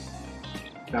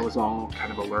that was all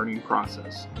kind of a learning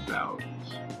process about...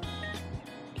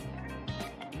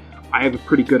 I have a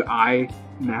pretty good eye,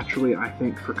 naturally, I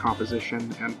think, for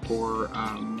composition and for...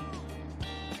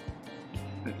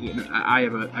 I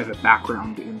have a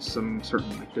background in some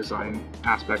certain design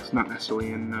aspects, not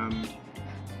necessarily in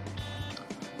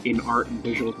art and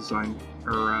visual design,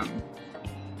 or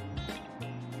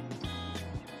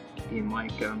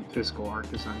in physical art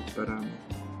design, but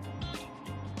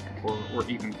or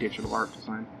even digital art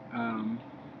design.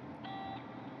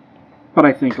 But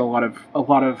I think a lot of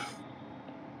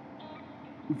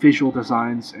visual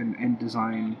designs and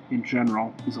design in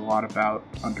general is a lot about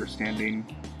understanding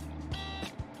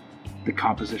the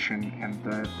composition and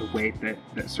the way that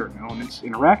certain elements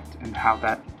interact and how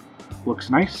that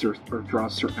looks nice or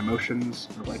draws certain emotions,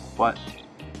 or like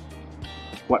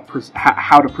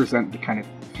how to present the kind of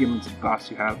feelings and thoughts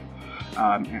you have.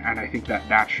 And I think that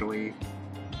naturally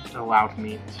allowed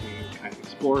me to kind of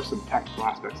explore some technical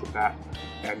aspects of that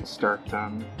and start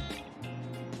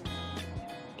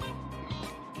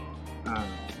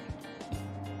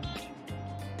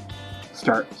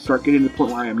getting to the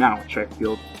point where I am now, which I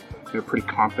feel pretty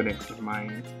confident in my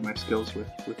skills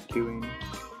with doing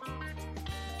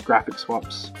graphic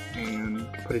swaps and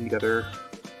putting together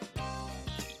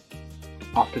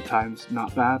oftentimes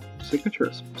not bad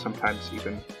signatures, sometimes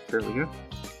even fairly good.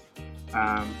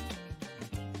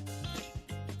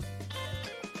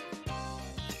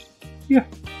 Yeah.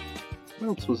 What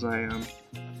else was I?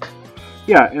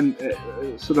 Yeah, and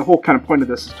so the whole kind of point of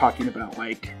this is talking about,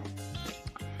 like,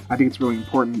 I think it's really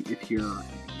important if you're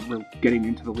getting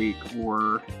into the league,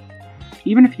 or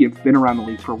even if you've been around the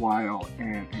league for a while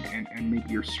and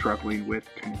maybe you're struggling with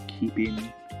kind of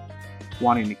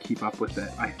wanting to keep up with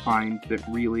it. I find that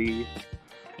really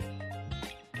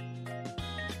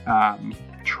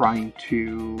trying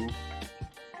to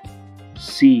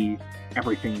see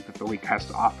everything that the league has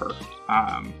to offer,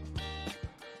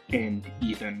 and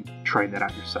even trying that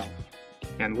out yourself.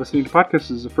 And listening to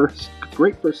podcasts is a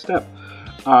great first step.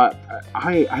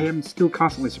 I am still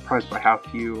constantly surprised by how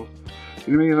few.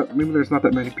 Maybe there's not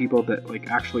that many people that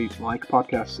actually like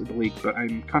podcasts in the league, but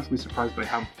I'm constantly surprised by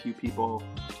how few people,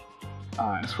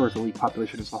 as far as the league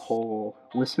population as a whole,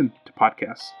 listen to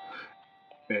podcasts.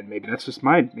 And maybe that's just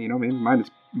mine. Maybe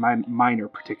mine are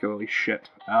particularly shit,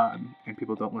 and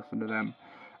people don't listen to them.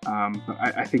 But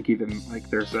I think even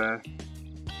there's a.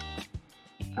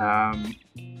 I'm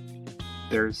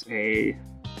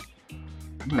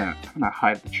gonna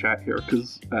hide the chat here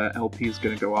because LP is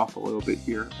gonna go off a little bit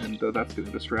here, and that's gonna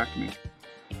distract me.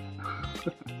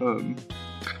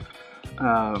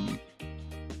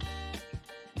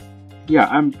 Yeah,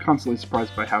 I'm constantly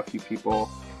surprised by how few people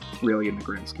really, in the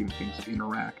grand scheme of things,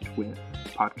 interact with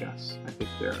podcasts. I think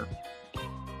they're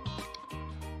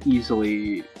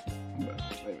easily.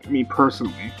 I mean,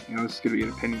 personally, this is going to be an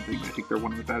opinion thing. I think they're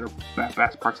one of the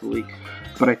best parts of the league.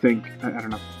 But I think, I don't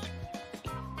know,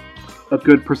 a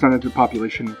good percentage of the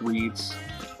population reads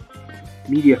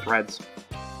media threads.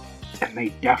 And they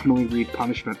definitely read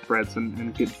punishment threads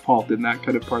and get involved in that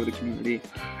kind of part of the community.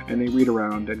 And they read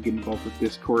around and get involved with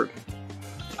Discord.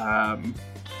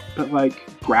 But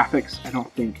graphics, I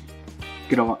don't think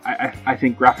I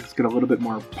think graphics get a little bit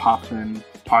more pop than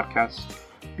podcasts,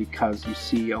 because you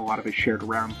see a lot of it shared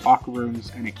around locker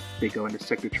rooms, and they go into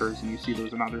signatures, and you see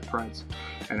those in other threads.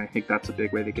 And I think that's a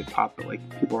big way they get popped, but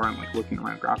people aren't looking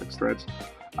around graphics threads.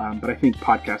 But I think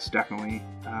podcasts definitely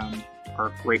are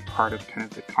a great part of kind of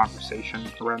the conversation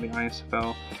around the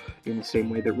ISFL, in the same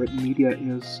way that written media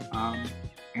is, and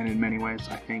in many ways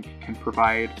I think can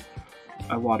provide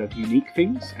a lot of unique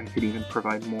things, and can even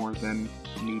provide more than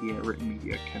written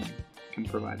media can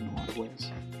provide in a lot of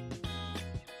ways.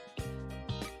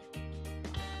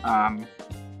 I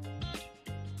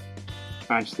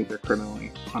just think they're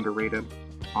criminally underrated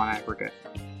on aggregate.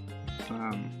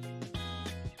 I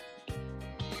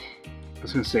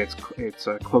was going to say it's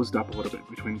closed up a little bit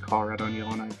between Colorado and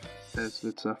Yellowknife, as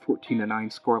it's a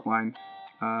 14-9 scoreline,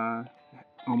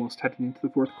 almost heading into the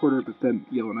fourth quarter. But then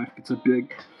Yellowknife gets a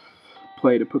big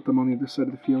play to put them on the other side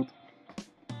of the field.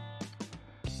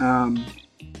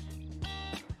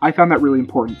 I found that really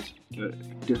important,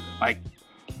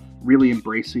 really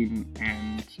embracing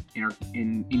and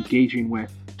engaging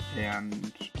with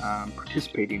and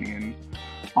participating in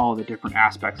all the different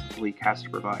aspects that the league has to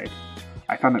provide.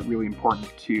 I found that really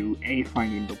important to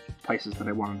finding the places that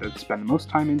I wanted to spend the most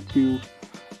time into,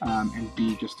 and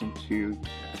B, just into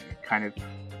kind of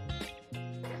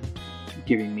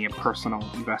giving me a personal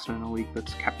investment in the league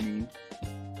that's kept me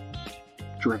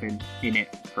driven in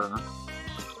it for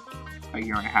a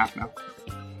year and a half now.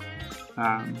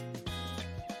 Are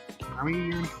we a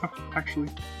year and a half, actually?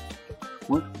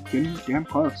 We're getting damn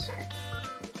close.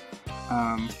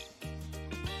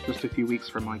 Just a few weeks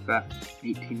from that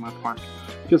 18-month mark.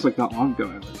 Feels like not long ago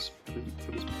I was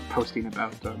posting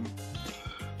about the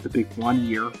big 1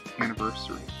 year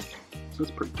anniversary. So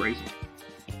that's pretty crazy.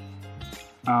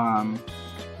 So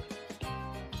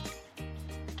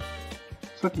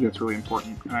I think that's really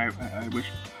important. I wish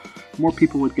more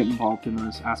people would get involved in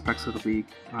those aspects of the league.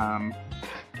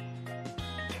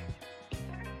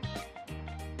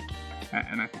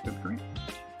 And I think that's great.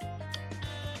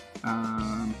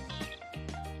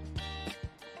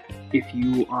 If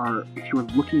you're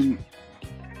looking,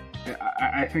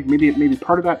 I think maybe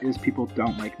part of that is people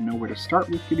don't know where to start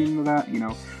with getting into that.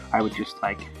 I would just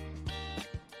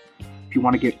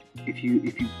if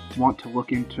you want to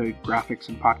look into graphics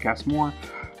and podcasts more,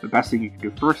 the best thing you can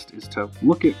do first is to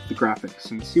look at the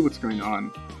graphics and see what's going on,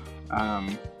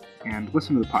 and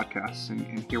listen to the podcasts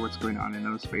and hear what's going on in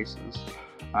those spaces.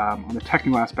 On the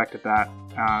technical aspect of that,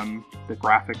 the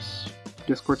graphics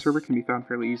Discord server can be found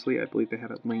fairly easily. I believe they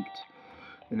have it linked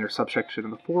in their subsection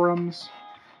of the forums.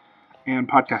 And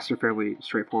podcasts are fairly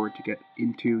straightforward to get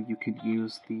into. You can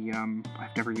use the,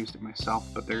 I've never used it myself,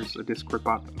 but there's a Discord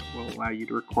bot that will allow you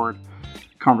to record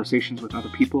conversations with other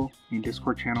people in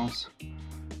Discord channels.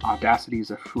 Audacity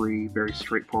is a free, very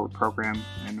straightforward program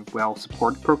and a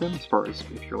well-supported program as far as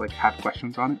if you're have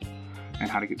questions on it and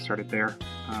how to get started there.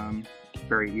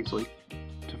 Very easily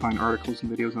to find articles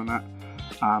and videos on that.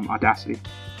 Audacity,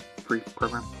 free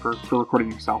program for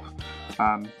recording yourself.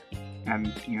 And,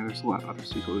 there's a lot of other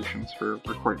solutions for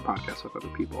recording podcasts with other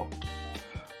people.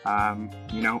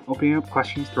 Opening up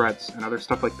questions threads and other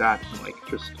stuff like that, and,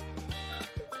 just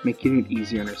making it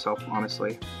easy on yourself,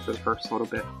 honestly, for the first little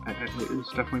bit. It was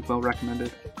definitely well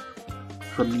recommended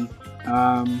from me.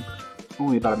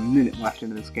 Only about a minute left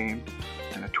into this game,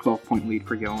 and a 12-point lead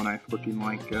for Yellowknife, looking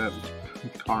like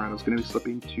Colorado's going to be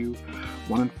slipping to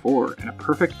 1-4, and a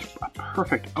perfect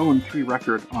 0-3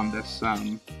 record on this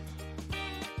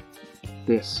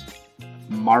this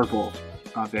marvel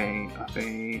of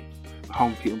a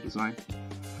home field design.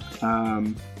 They're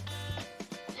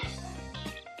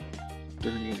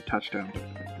going to get a touchdown,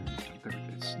 but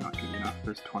it's not good enough.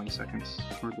 There's 20 seconds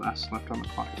or less left on the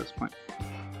clock at this point.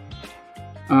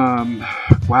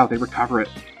 Wow, they recover it.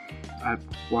 I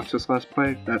watched this last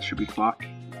play. That should be clock.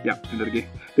 Yeah, end of the game.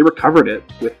 They recovered it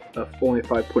with only a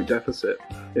 5-point deficit.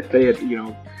 If they had,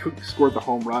 scored the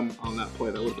home run on that play,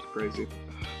 that would have been crazy.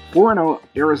 4-0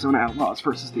 Arizona Outlaws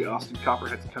versus the Austin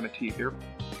Copperheads coming to you here.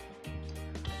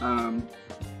 And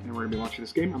we're going to be watching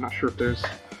this game. I'm not sure what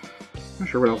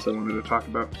else I wanted to talk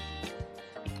about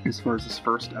as far as this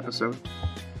first episode.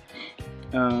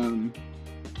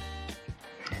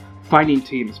 Finding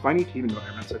team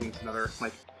environments, I think it's another,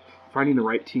 finding the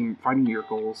right team, finding your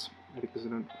goals, I think is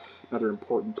another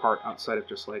important part outside of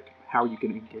just, how are you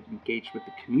going to get engaged with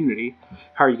the community?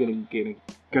 How are you going to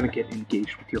get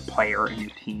engaged with your player and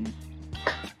your team?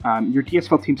 Your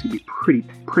DSFL team's going to be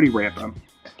pretty random,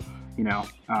 and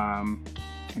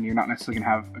you're not necessarily going to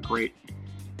have a great,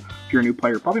 if you're a new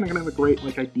player, you're probably not going to have a great,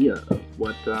 idea of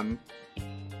what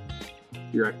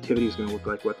your activity is going to look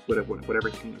like, what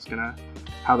everything is going to,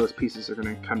 how those pieces are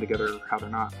going to come together, or how they're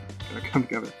not going to come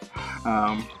together.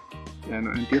 And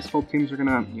DSFL teams are going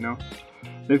to,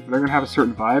 they're going to have a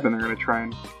certain vibe, and they're going to try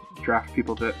and draft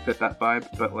people that fit that vibe,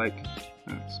 but,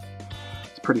 it's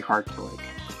pretty hard to,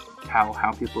 how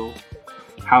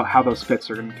those fits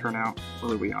are going to turn out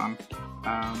early on.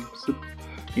 I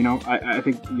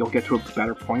think you'll get to a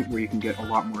better point where you can get a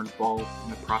lot more involved in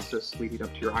the process leading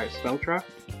up to your ISFL draft.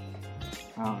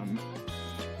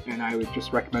 And I would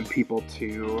just recommend people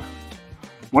to...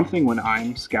 One thing when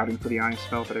I'm scouting for the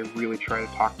ISFL that I really try to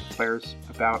talk to players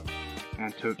about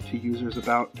and to users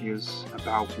about is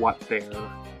about what their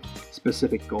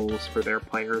specific goals for their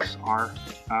players are,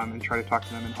 and try to talk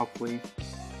to them and hopefully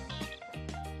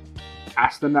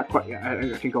ask them that question.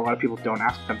 I think a lot of people don't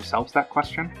ask themselves that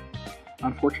question,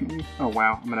 unfortunately. Oh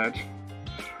wow, I'm going to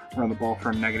run the ball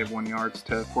for -1 yards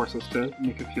to force us to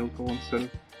make a field goal instead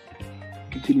of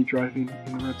continue driving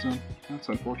in the red zone. That's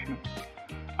unfortunate.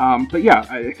 But yeah,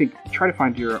 I think try to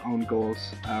find your own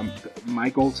goals. My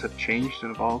goals have changed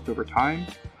and evolved over time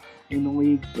in the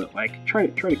league, but try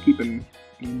to keep in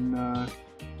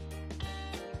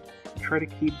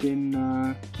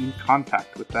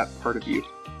contact with that part of you.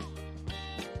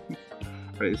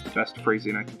 Right, is the best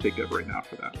phrasing I can think of right now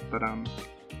for that. But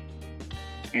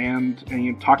and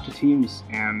talk to teams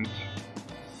and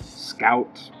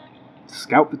scout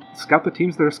the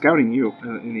teams that are scouting you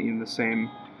in the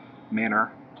same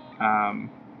manner.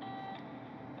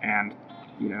 And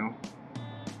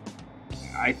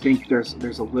I think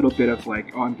there's a little bit of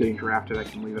I'm getting drafted, I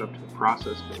can leave it up to the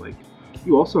process, but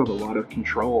you also have a lot of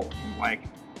control in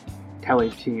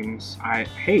telling teams,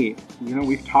 hey,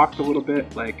 we've talked a little bit,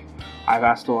 I've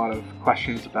asked a lot of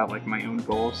questions about my own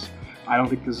goals. I don't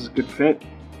think this is a good fit.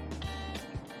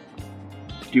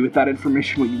 Do with that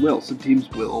information what you will. Some teams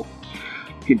will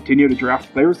continue to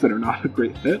draft players that are not a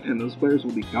great fit, and those players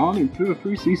will be gone in 2 or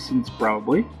 3 seasons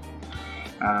probably.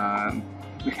 And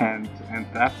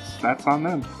that's on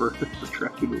them for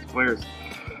drafting those players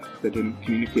that didn't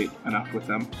communicate enough with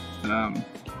them.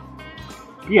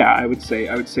 Yeah, I would say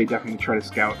definitely try to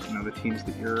scout the teams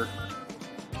that you're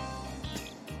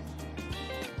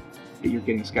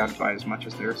getting scouted by as much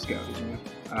as they're scouting you,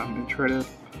 and try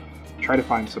to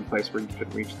find some place where you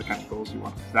could reach the kind of goals you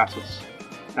want.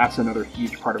 That's another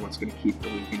huge part of what's going to keep the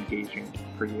league engaging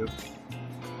for you.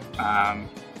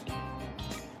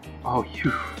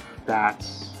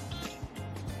 That's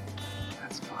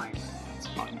fine. That's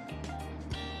fine.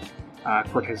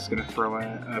 Cortez is going to throw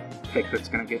a pick that's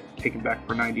going to get taken back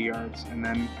for 90 yards, and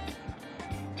then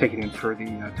take it in for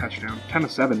the touchdown.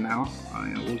 10-7 now.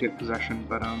 We'll get possession,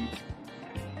 but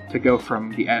to go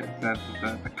from the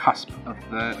cusp of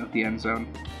the end zone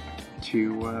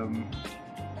to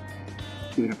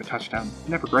giving up a touchdown,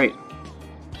 never great.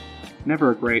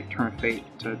 Never a great turn of fate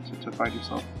to find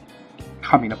yourself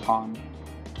coming upon.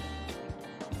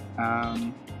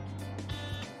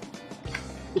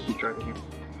 We'll keep driving here.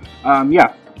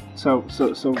 Yeah, So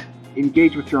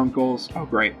engage with your own goals. Oh,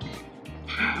 great.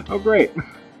 Oh, great.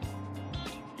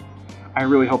 I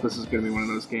really hope this is going to be one of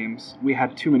those games. We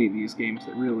had too many of these games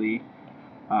that really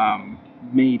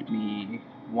made me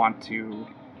want to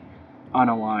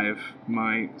unalive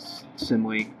my Sim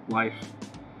League life,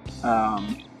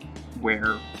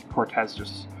 where Cortez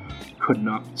just could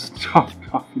not stop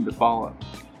coughing the ball up,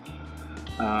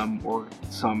 or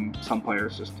some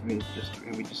players and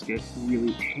we just get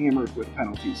really hammered with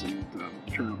penalties and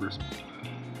turnovers.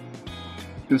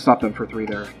 Gonna stop them for 3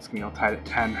 there. It's gonna be all tied at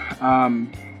 10.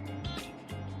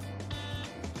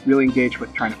 Really engage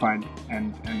with trying to find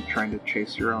and trying to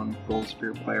chase your own goals for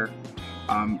your player.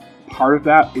 Part of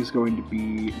that is going to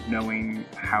be knowing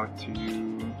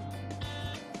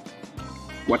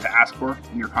what to ask for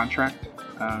in your contract.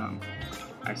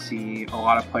 I see a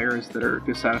lot of players that are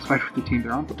dissatisfied with the team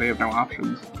they're on, but they have no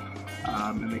options,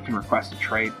 and they can request a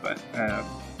trade. But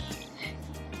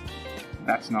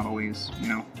that's not always,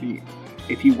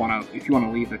 if you want to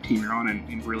leave the team you're on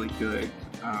in really good.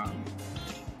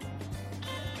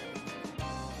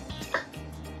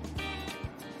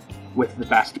 With the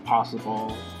best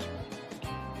possible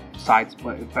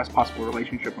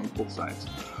relationship on both sides.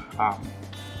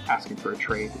 Asking for a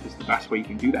trade is the best way you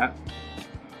can do that.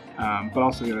 But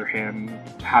also, on the other hand,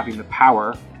 having the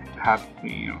power to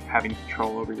having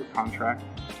control over your contract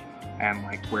and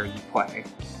like where you play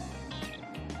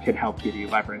can help give you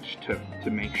leverage to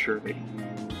make sure that you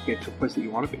get to a place that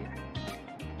you want to be.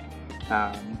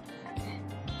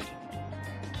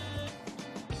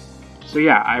 So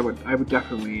yeah, I would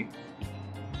definitely,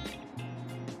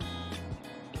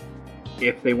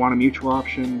 if they want a mutual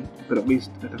option, but at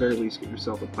the very least, get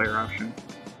yourself a player option.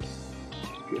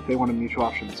 If they want a mutual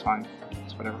option, it's fine.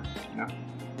 It's whatever,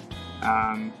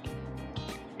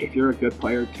 if you're a good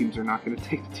player, teams are not going to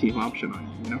take the team option on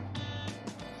you,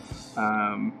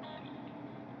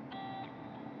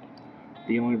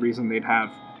 The only reason they'd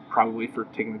have probably for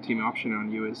taking the team option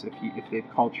on you is if they've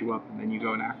called you up and then you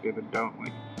go inactive and don't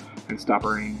and stop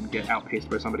earning and get outpaced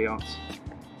by somebody else.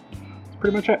 That's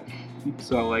pretty much it.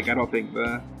 So I don't think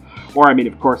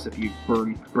of course, if you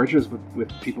burn bridges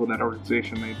with people in that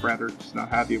organization, they'd rather just not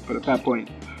have you. But at that point,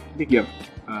 I think you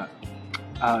have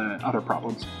other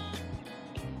problems.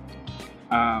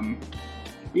 I'd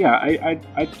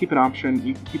keep an option.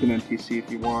 You can keep an NTC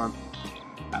if you want.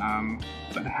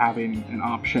 But having an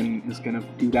option is going to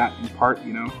do that in part,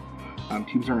 Teams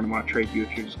aren't going to want to trade you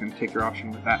if you're just going to take your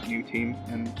option with that new team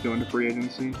and go into free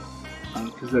agency,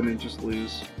 because then they just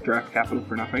lose draft capital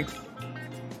for nothing.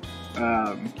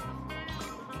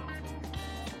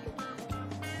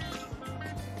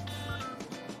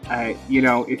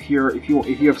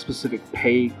 If you have specific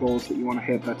pay goals that you want to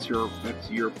hit, that's your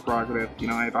prerogative.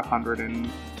 I have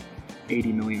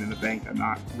 180 million in the bank. I'm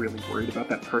not really worried about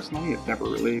that personally. I've never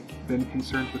really been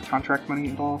concerned with contract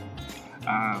money at all,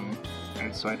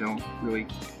 and so I don't really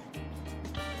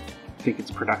think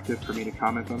it's productive for me to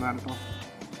comment on that at all.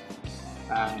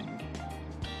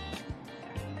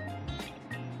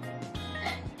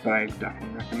 But I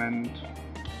definitely recommend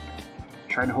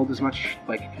trying to hold as much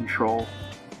control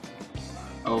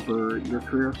over your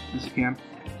career as you can,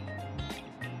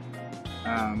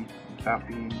 without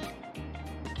being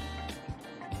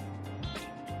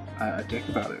a dick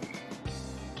about it.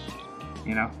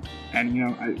 And I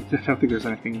don't think there's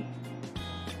anything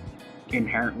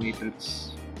inherently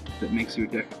that makes you a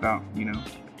dick about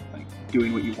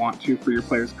doing what you want to for your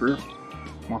player's career.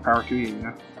 More power to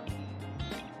you.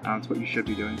 It's what you should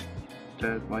be doing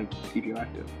to keep you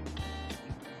active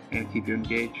and keep you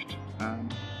engaged.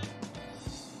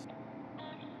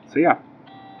 So yeah,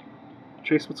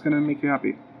 chase what's gonna make you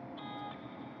happy.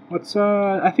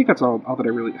 I think that's all that I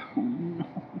really.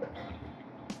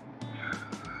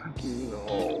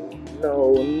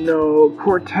 No,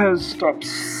 Cortez, stop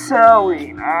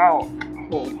selling out.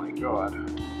 Oh my god.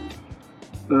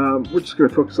 We're just gonna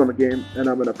focus on the game, and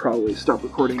I'm gonna probably stop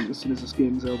recording as soon as this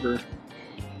game's over,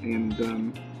 and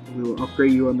we will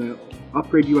upgrade you on the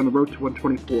road to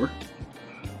 124.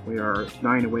 We are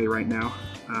 9 away right now.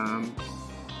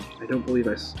 I don't believe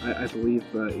I believe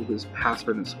it was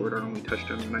Passman that scored our only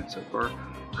touchdown of the night so far.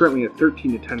 Currently a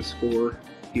 13-10 score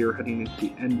here heading into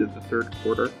the end of the third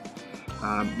quarter.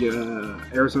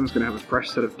 Arizona's going to have a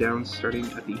fresh set of downs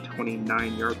starting at the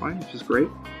 29-yard line, which is great.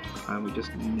 We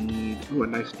just need a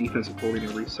nice defensive holding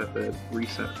to reset the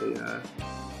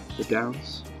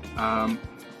downs. I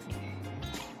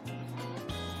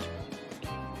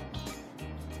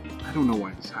don't know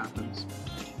why this happens.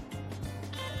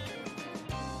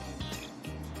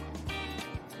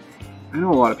 I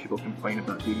know a lot of people complain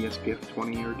about DDS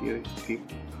PF20 or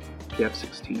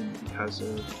PF16 because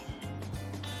of,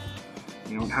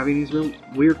 you know, having these real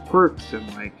weird quirks, and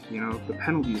like, you know, the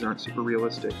penalties aren't super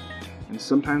realistic, and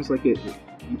sometimes like you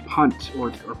punt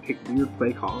or pick weird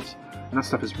play calls, and that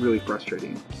stuff is really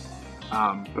frustrating.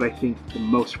 But I think the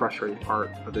most frustrating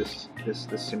part of this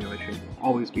simulation will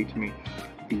always be, to me,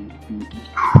 the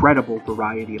incredible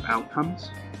variety of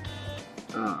outcomes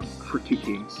for two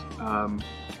teams. Oh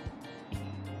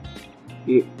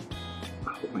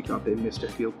my god, they missed a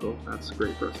field goal. That's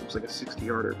great for us. It was like a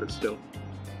 60-yarder, but still.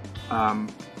 Have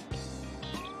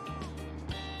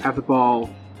the ball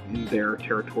in their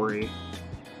territory,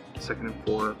 2nd and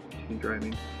 4, team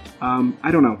driving.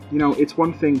 I don't know. You know, it's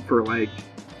one thing for like,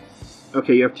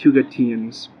 okay, you have two good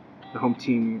teams. The home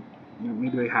team, you know,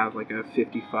 maybe they have like a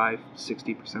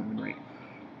 55-60% win rate.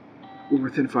 We're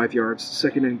within 5 yards.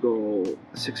 2nd and goal,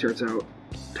 6 yards out.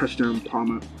 Touchdown,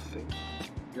 Palma. Thank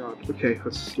God. Okay,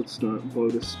 let's not blow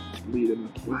this lead in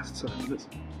the last 7 minutes.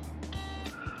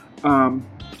 And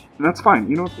that's fine.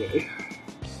 You know,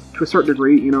 to a certain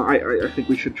degree, you know, I think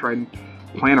we should try and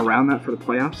plan around that for the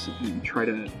playoffs and try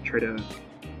to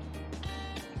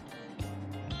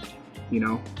you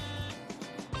know,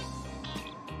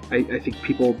 I think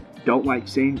people don't like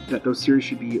saying that those series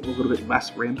should be a little bit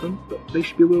less random, but they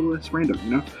should be a little less random,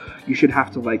 you know? You should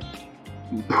have to, like,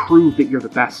 prove that you're the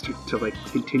best to like,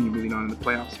 continue moving on in the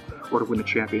playoffs or to win a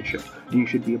championship. And you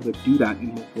should be able to do that in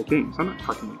multiple games. I'm not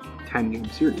talking like 10-game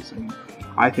series. I mean,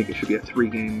 I think it should be a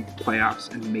 3-game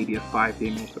playoffs and maybe a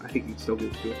 5-game ultimate. I think you can still do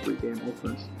a 3-game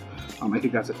ultimates. I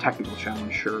think that's a technical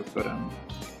challenge, sure, but I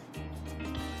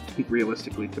think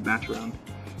realistically to match around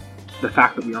the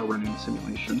fact that we are running a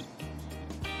simulation.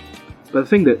 But the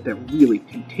thing that really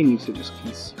continues to just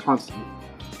constantly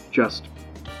just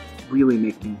really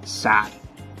make me sad,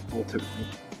 ultimately,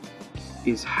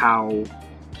 is how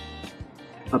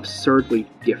absurdly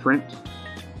different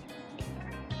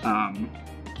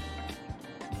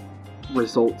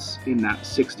results in that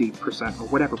 60% or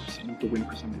whatever percent the win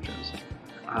percentage is.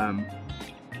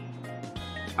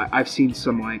 I've seen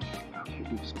some like, okay,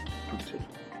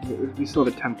 we still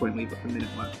have a 10-point lead with a minute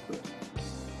left, but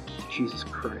Jesus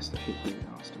Christ, I hate playing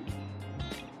Austin.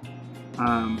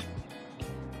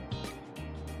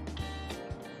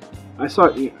 I saw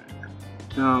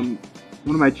one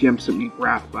of my GMs sent me a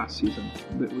graph last season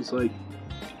that was like,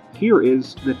 here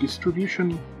is the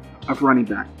distribution of running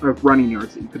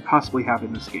yards that you could possibly have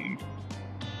in this game.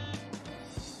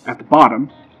 At the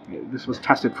bottom, this was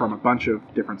tested from a bunch of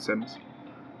different sims.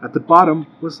 At the bottom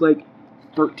was like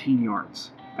 13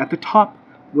 yards. At the top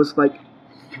was like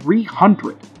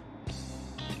 300.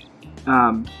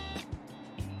 And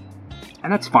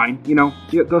that's fine, you know,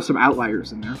 there's some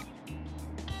outliers in there.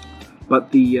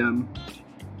 But the, I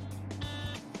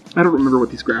don't remember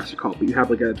what these graphs are called, but you have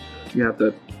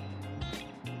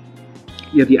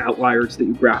the outliers that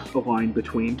you graph a line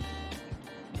between,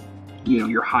 you know,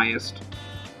 your highest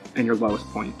and your lowest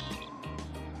point.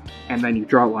 And then you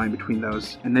draw a line between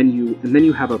those, and then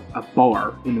you have a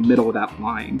bar in the middle of that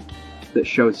line that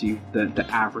shows you the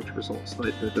average results,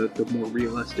 like the more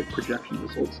realistic projection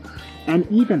results. And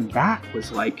even that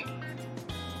was like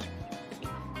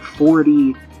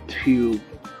 40 to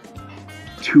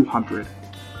 200.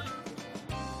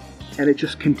 And it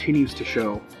just continues to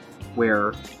show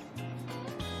where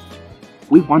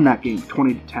we won that game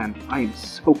 20-10. I am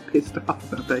so pissed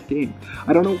off about that game.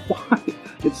 I don't know why.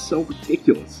 It's so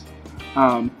ridiculous.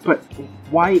 But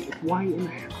why in the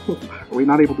hell are we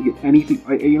not able to get anything?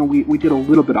 You know, we did a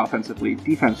little bit offensively.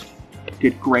 Defense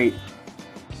did great.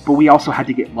 But we also had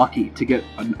to get lucky to get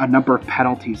a number of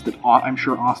penalties that I'm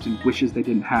sure Austin wishes they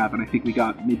didn't have. And I think we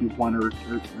got maybe 1 or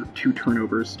 2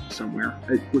 turnovers somewhere.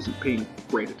 I wasn't paying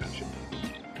great attention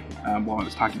while I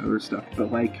was talking about other stuff.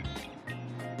 But, like,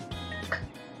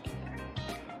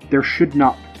 there should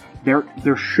not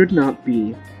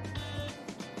be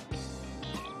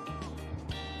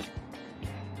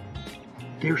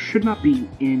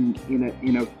in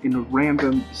a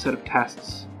random set of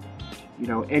tests, you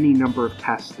know, any number of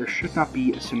tests, there should not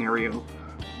be a scenario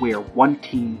where one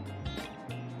team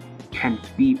can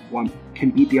beat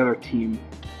the other team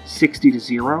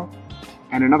 60-0,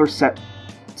 and another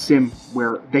sim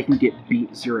where they can get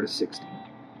beat 0-60.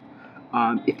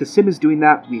 If the sim is doing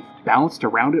that, we've balanced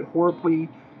around it horribly,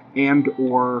 and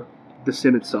or the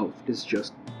sim itself is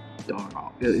just dog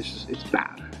off. It's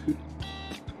bad.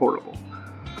 It's horrible.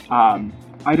 I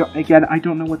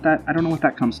don't know what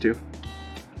that comes to.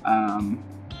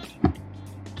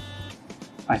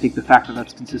 I think the fact that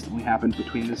that's consistently happened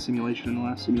between this simulation and the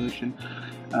last simulation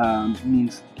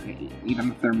means,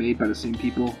 even if they're made by the same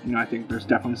people, you know, I think there's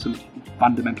definitely some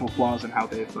fundamental flaws in how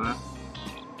they've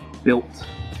built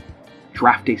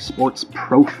Draft Day Sports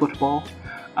Pro Football.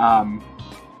 I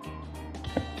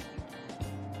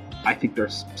think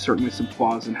there's certainly some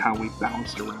flaws in how we've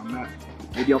balanced around that.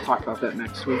 Maybe I'll talk about that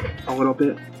next week a little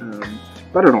bit.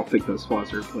 But I don't think those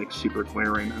flaws are like super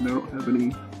glaring, and I don't have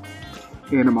any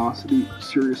animosity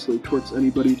seriously towards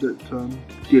anybody that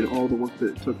did all the work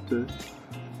that it took to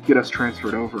get us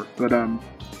transferred over. But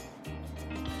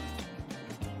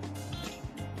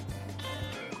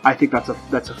I think that's a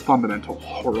fundamental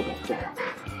horrible flaw.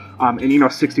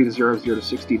 And 60 to 0, 0 to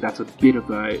 60, that's a bit of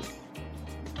a...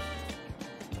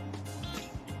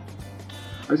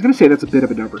 I was going to say that's a bit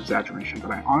of an over-exaggeration, but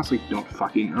I honestly don't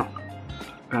fucking know.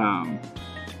 I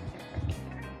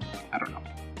don't know.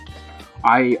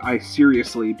 I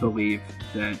seriously believe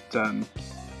that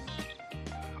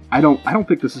I don't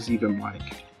think this is even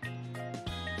like...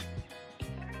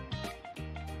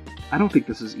 I don't think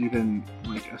this is even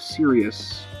like a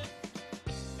serious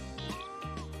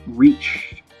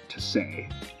reach to say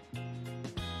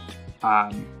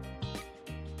that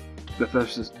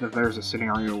there's a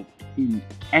scenario in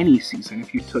any season,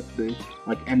 if you took the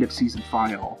end of season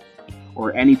file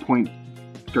or any point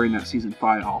during that season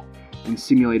file and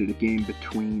simulated a game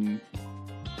between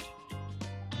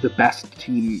the best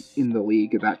team in the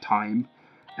league at that time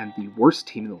and the worst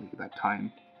team in the league at that time,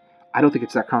 I don't think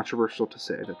it's that controversial to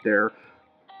say that there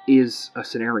is a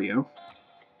scenario,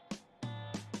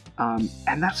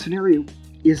 and that scenario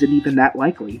isn't even that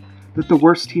likely, that the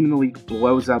worst team in the league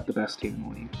blows out the best team in the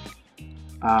league.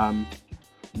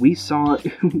 We saw it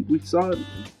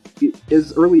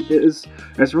as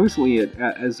recently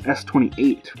as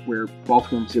S28, where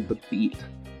Baltimore was able to beat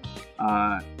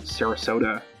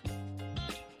Sarasota,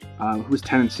 who was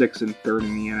 10-6 and third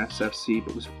in the NSFC,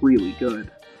 but was really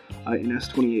good in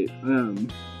S28.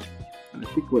 I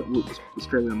think what was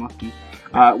fairly unlucky.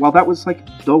 Well, that was like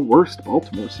the worst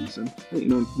Baltimore season.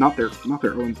 Not their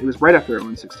 0. It was right after their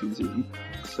 0-16 season.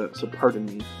 So pardon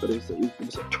me, but it was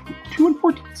a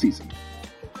 2-14 season.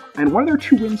 And one of their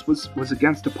 2 wins was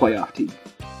against a playoff team.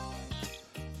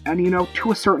 And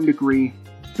to a certain degree,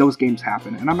 those games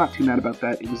happen, and I'm not too mad about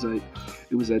that. It was a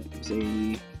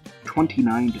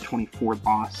 29-24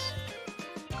 loss.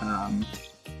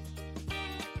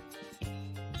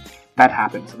 That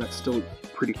happened, so that's still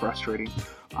pretty frustrating.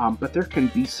 But there can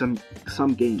be some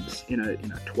games in a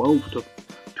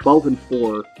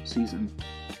 12-4 season.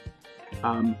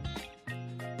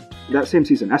 That same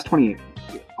season, S28.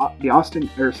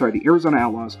 The Arizona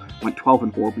Outlaws went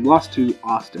 12-4. We lost to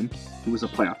Austin, who was a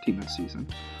playoff team this season.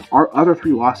 Our other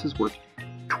 3 losses were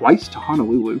twice to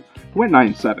Honolulu, who went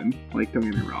 9-7. Like, don't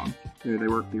get me wrong, they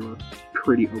were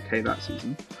pretty okay that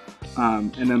season.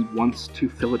 And then once to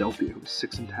Philadelphia, who was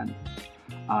 6-10.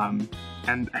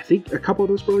 And I think a couple of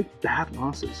those were like bad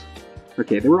losses.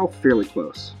 Okay, they were all fairly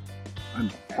close. I'm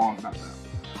wrong about that.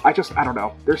 I don't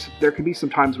know. There can be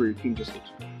some times where your team just looks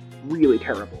really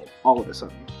terrible all of a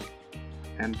sudden.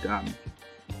 And, I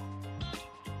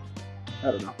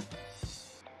don't know.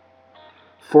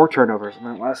 4 turnovers in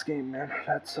that last game, man.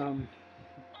 That's, man.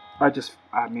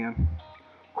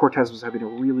 Cortez was having a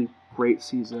really great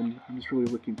season. I'm just really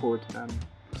looking forward to them.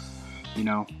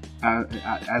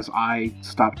 As I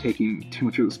stop taking too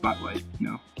much of the spotlight,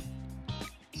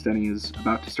 Stenny is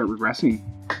about to start regressing,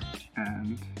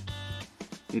 and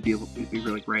it'd be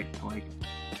really great to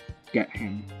get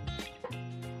him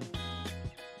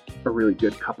a really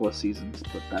good couple of seasons,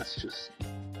 but that's just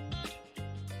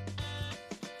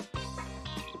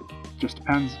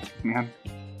depends, man.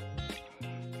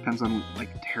 Depends on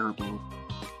terrible,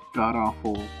 god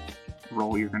awful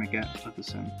role you're gonna get with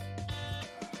this in.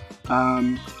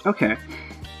 Okay.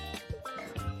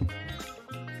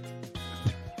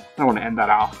 I want to end that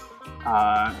off.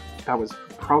 That was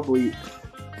probably...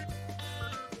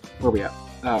 Where are we at?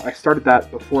 I started that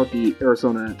before the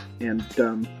Arizona and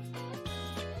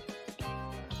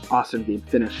Austin game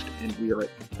finished, and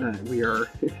we are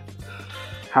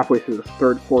halfway through the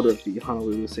third quarter of the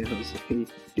Honolulu San Jose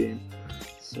game.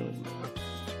 So,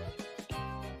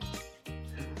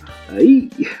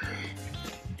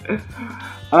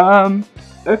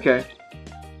 okay.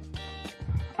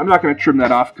 I'm not going to trim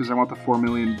that off because I want the 4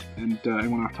 million, and I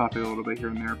went off topic a little bit here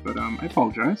and there, but I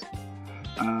apologize.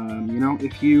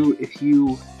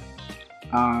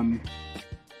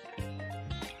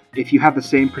 If you have the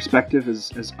same perspective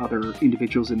as other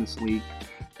individuals in this league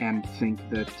and think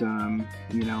that,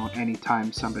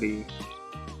 anytime somebody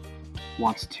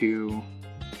wants to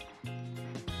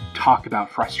talk about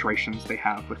frustrations they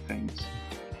have with things,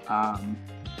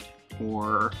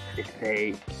 or if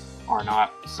they are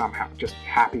not somehow just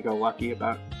happy-go-lucky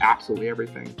about absolutely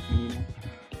everything,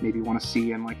 maybe want to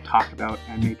see and like talk about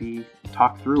and maybe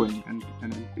talk through and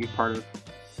be a part of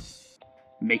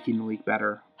making the league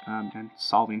better and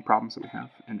solving problems that we have.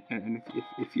 And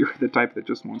if you're the type that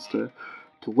just wants to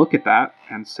look at that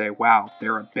and say, wow,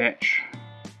 they're a bitch,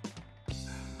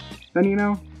 then, you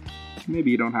know,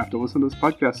 maybe you don't have to listen to this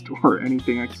podcast or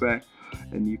anything I say,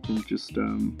 and you can just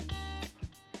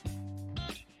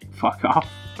fuck off,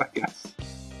 I guess.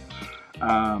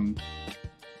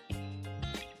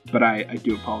 But I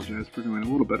do apologize for going a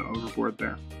little bit overboard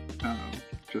there.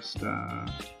 It's been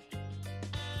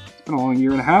a long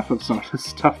year and a half of some of this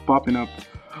stuff popping up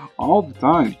all the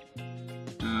time.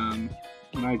 And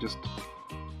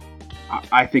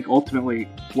I think ultimately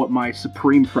what my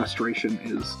supreme frustration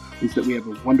is that we have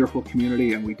a wonderful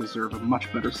community and we deserve a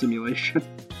much better simulation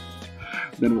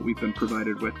than what we've been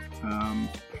provided with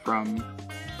from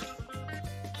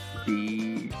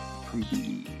the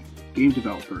game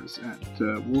developers at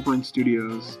Wolverine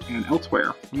Studios and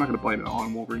elsewhere. I'm not going to blame it all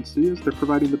on Wolverine Studios. They're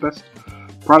providing the best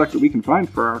product that we can find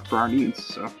for our needs.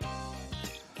 So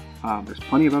there's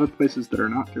plenty of other places that are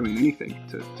not doing anything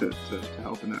to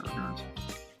help in that regard.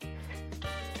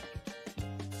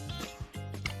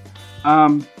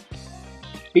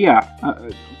 But yeah,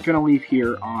 gonna leave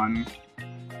here on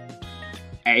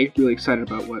really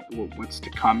excited about what's to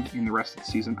come in the rest of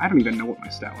the season. I don't even know what my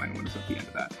stat line was at the end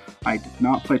of that. I did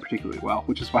not play particularly well,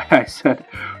 which is why I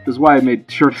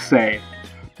made sure to say,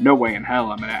 no way in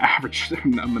hell I'm gonna average.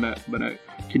 I'm gonna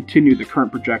continue the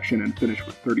current projection and finish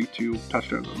with 32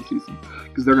 touchdowns on the season,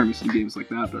 because there are gonna be some games like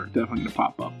that are definitely gonna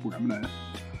pop up where I'm gonna.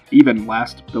 Even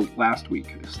the last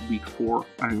week, this week 4,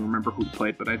 I don't even remember who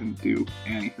played, but I didn't do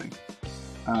anything.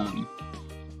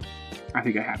 I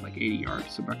think I had like 80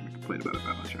 yards, so I'm not going to complain about it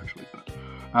that much, actually. But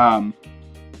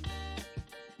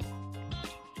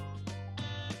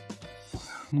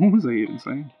what was I even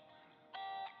saying?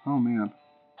 Oh, man.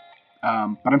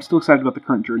 But I'm still excited about the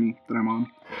current journey that I'm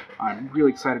on. I'm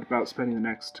really excited about spending the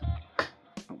next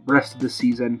rest of the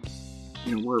season.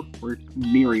 You know, we're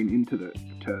nearing into the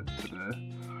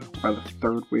by the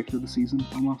third way through the season,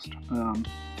 almost. I'm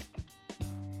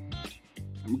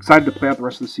excited to play out the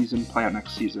rest of the season, play out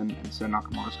next season, and send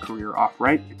Nakamura's career off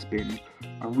right. It's been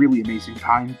a really amazing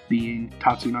time being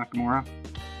Tatsu Nakamura,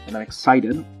 and I'm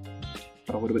excited,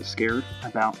 but a little bit scared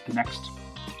about the next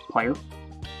player.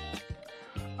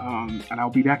 And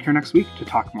I'll be back here next week to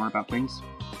talk more about things.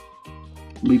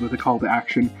 Leave with a call to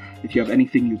action if you have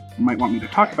anything you might want me to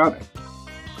talk about,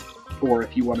 or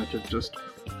if you wanted to just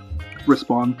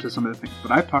respond to some of the things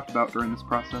that I've talked about during this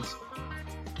process.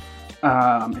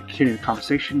 And continue the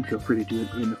conversation. Feel free to do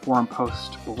it in the forum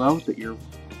post below that you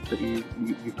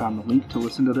found the link to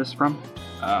listen to this from,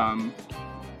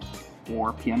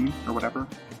 or PM me or whatever.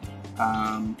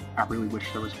 I really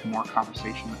wish there was more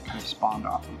conversation that kind of spawned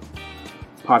off of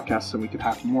podcasts, so we could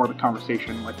have more of the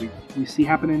conversation like we see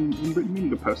happen in written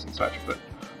media posts and such. But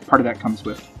part of that comes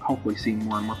with hopefully seeing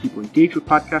more and more people engage with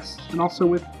podcasts, and also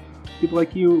with people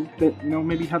like you that, you know,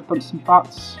 maybe have some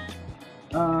thoughts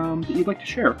that you'd like to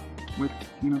share with,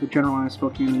 you know, the generalized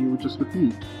Spokane that you were just with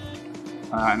me.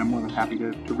 And I'm more than happy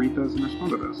to read those and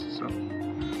respond to those. So,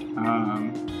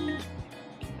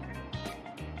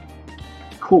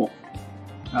 cool.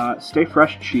 Stay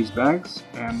fresh, cheese bags,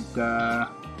 and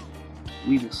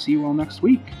we will see you all next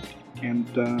week. And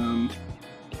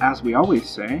as we always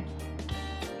say,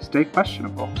 stay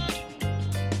questionable.